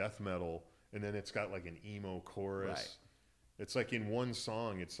fucking death metal, and then it's got like an emo chorus. Right. It's like in one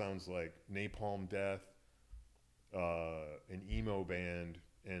song, it sounds like Napalm Death, an emo band,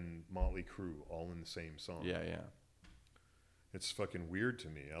 and Motley Crue all in the same song. Yeah, yeah. It's fucking weird to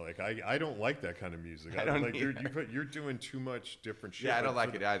me. I don't like that kind of music. I don't like either. you're doing too much different shit. Yeah, I don't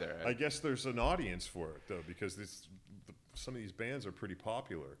like it either. I guess there's an audience for it though, because some of these bands are pretty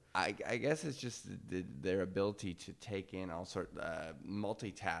popular. I guess it's just their ability to take in all sort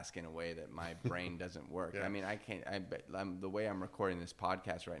multitask in a way that my brain doesn't work. Yeah. I mean, I can't. The way I'm recording this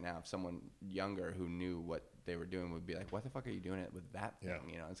podcast right now, if someone younger who knew what they were doing would be like, "What the fuck are you doing it with that thing?"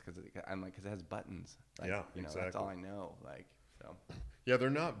 Yeah. You know, it's because I'm like, because it has buttons. Like, Yeah, you know, exactly. that's all I know. Like, so. Yeah, they're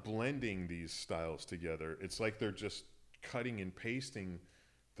not blending these styles together. It's like they're just cutting and pasting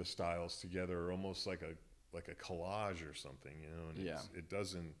the styles together, almost like a collage or something, you know.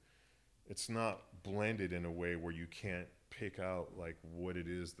 And it's not blended in a way where you can't pick out like what it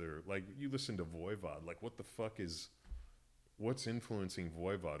is they're like. You listen to Voivod, like what the fuck what's influencing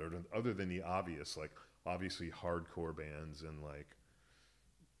Voivod, or other than the obvious, like obviously hardcore bands and like.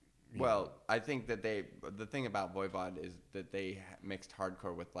 Well, I think that the thing about Voivod is that they mixed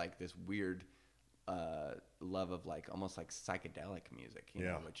hardcore with like this weird love of like almost like psychedelic music, you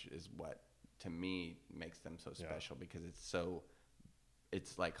know, which is what to me makes them so special because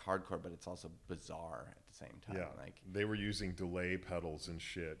it's like hardcore, but it's also bizarre at the same time. Yeah, like they were using delay pedals and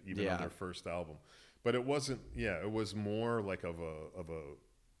shit even on their first album, but it wasn't. Yeah, it was more like of a.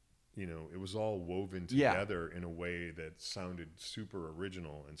 You know, it was all woven together in a way that sounded super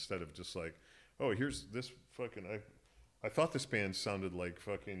original instead of just like, oh, here's this fucking. I thought this band sounded like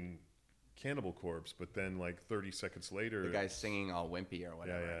fucking Cannibal Corpse, but then like 30 seconds later, the guy's singing all wimpy or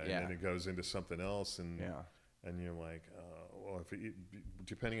whatever. Yeah, and then it goes into something else, and you're like, well,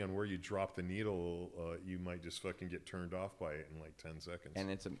 depending on where you drop the needle, you might just fucking get turned off by it in like 10 seconds.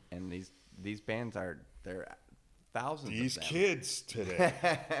 And these bands they're thousands these of them. kids today.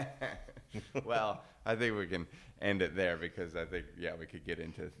 Well, I think we can end it there because I think we could get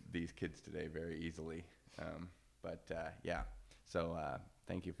into these kids today very easily. So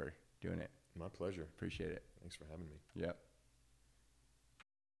thank you for doing it. My pleasure. Appreciate it. Thanks for having me. Yep.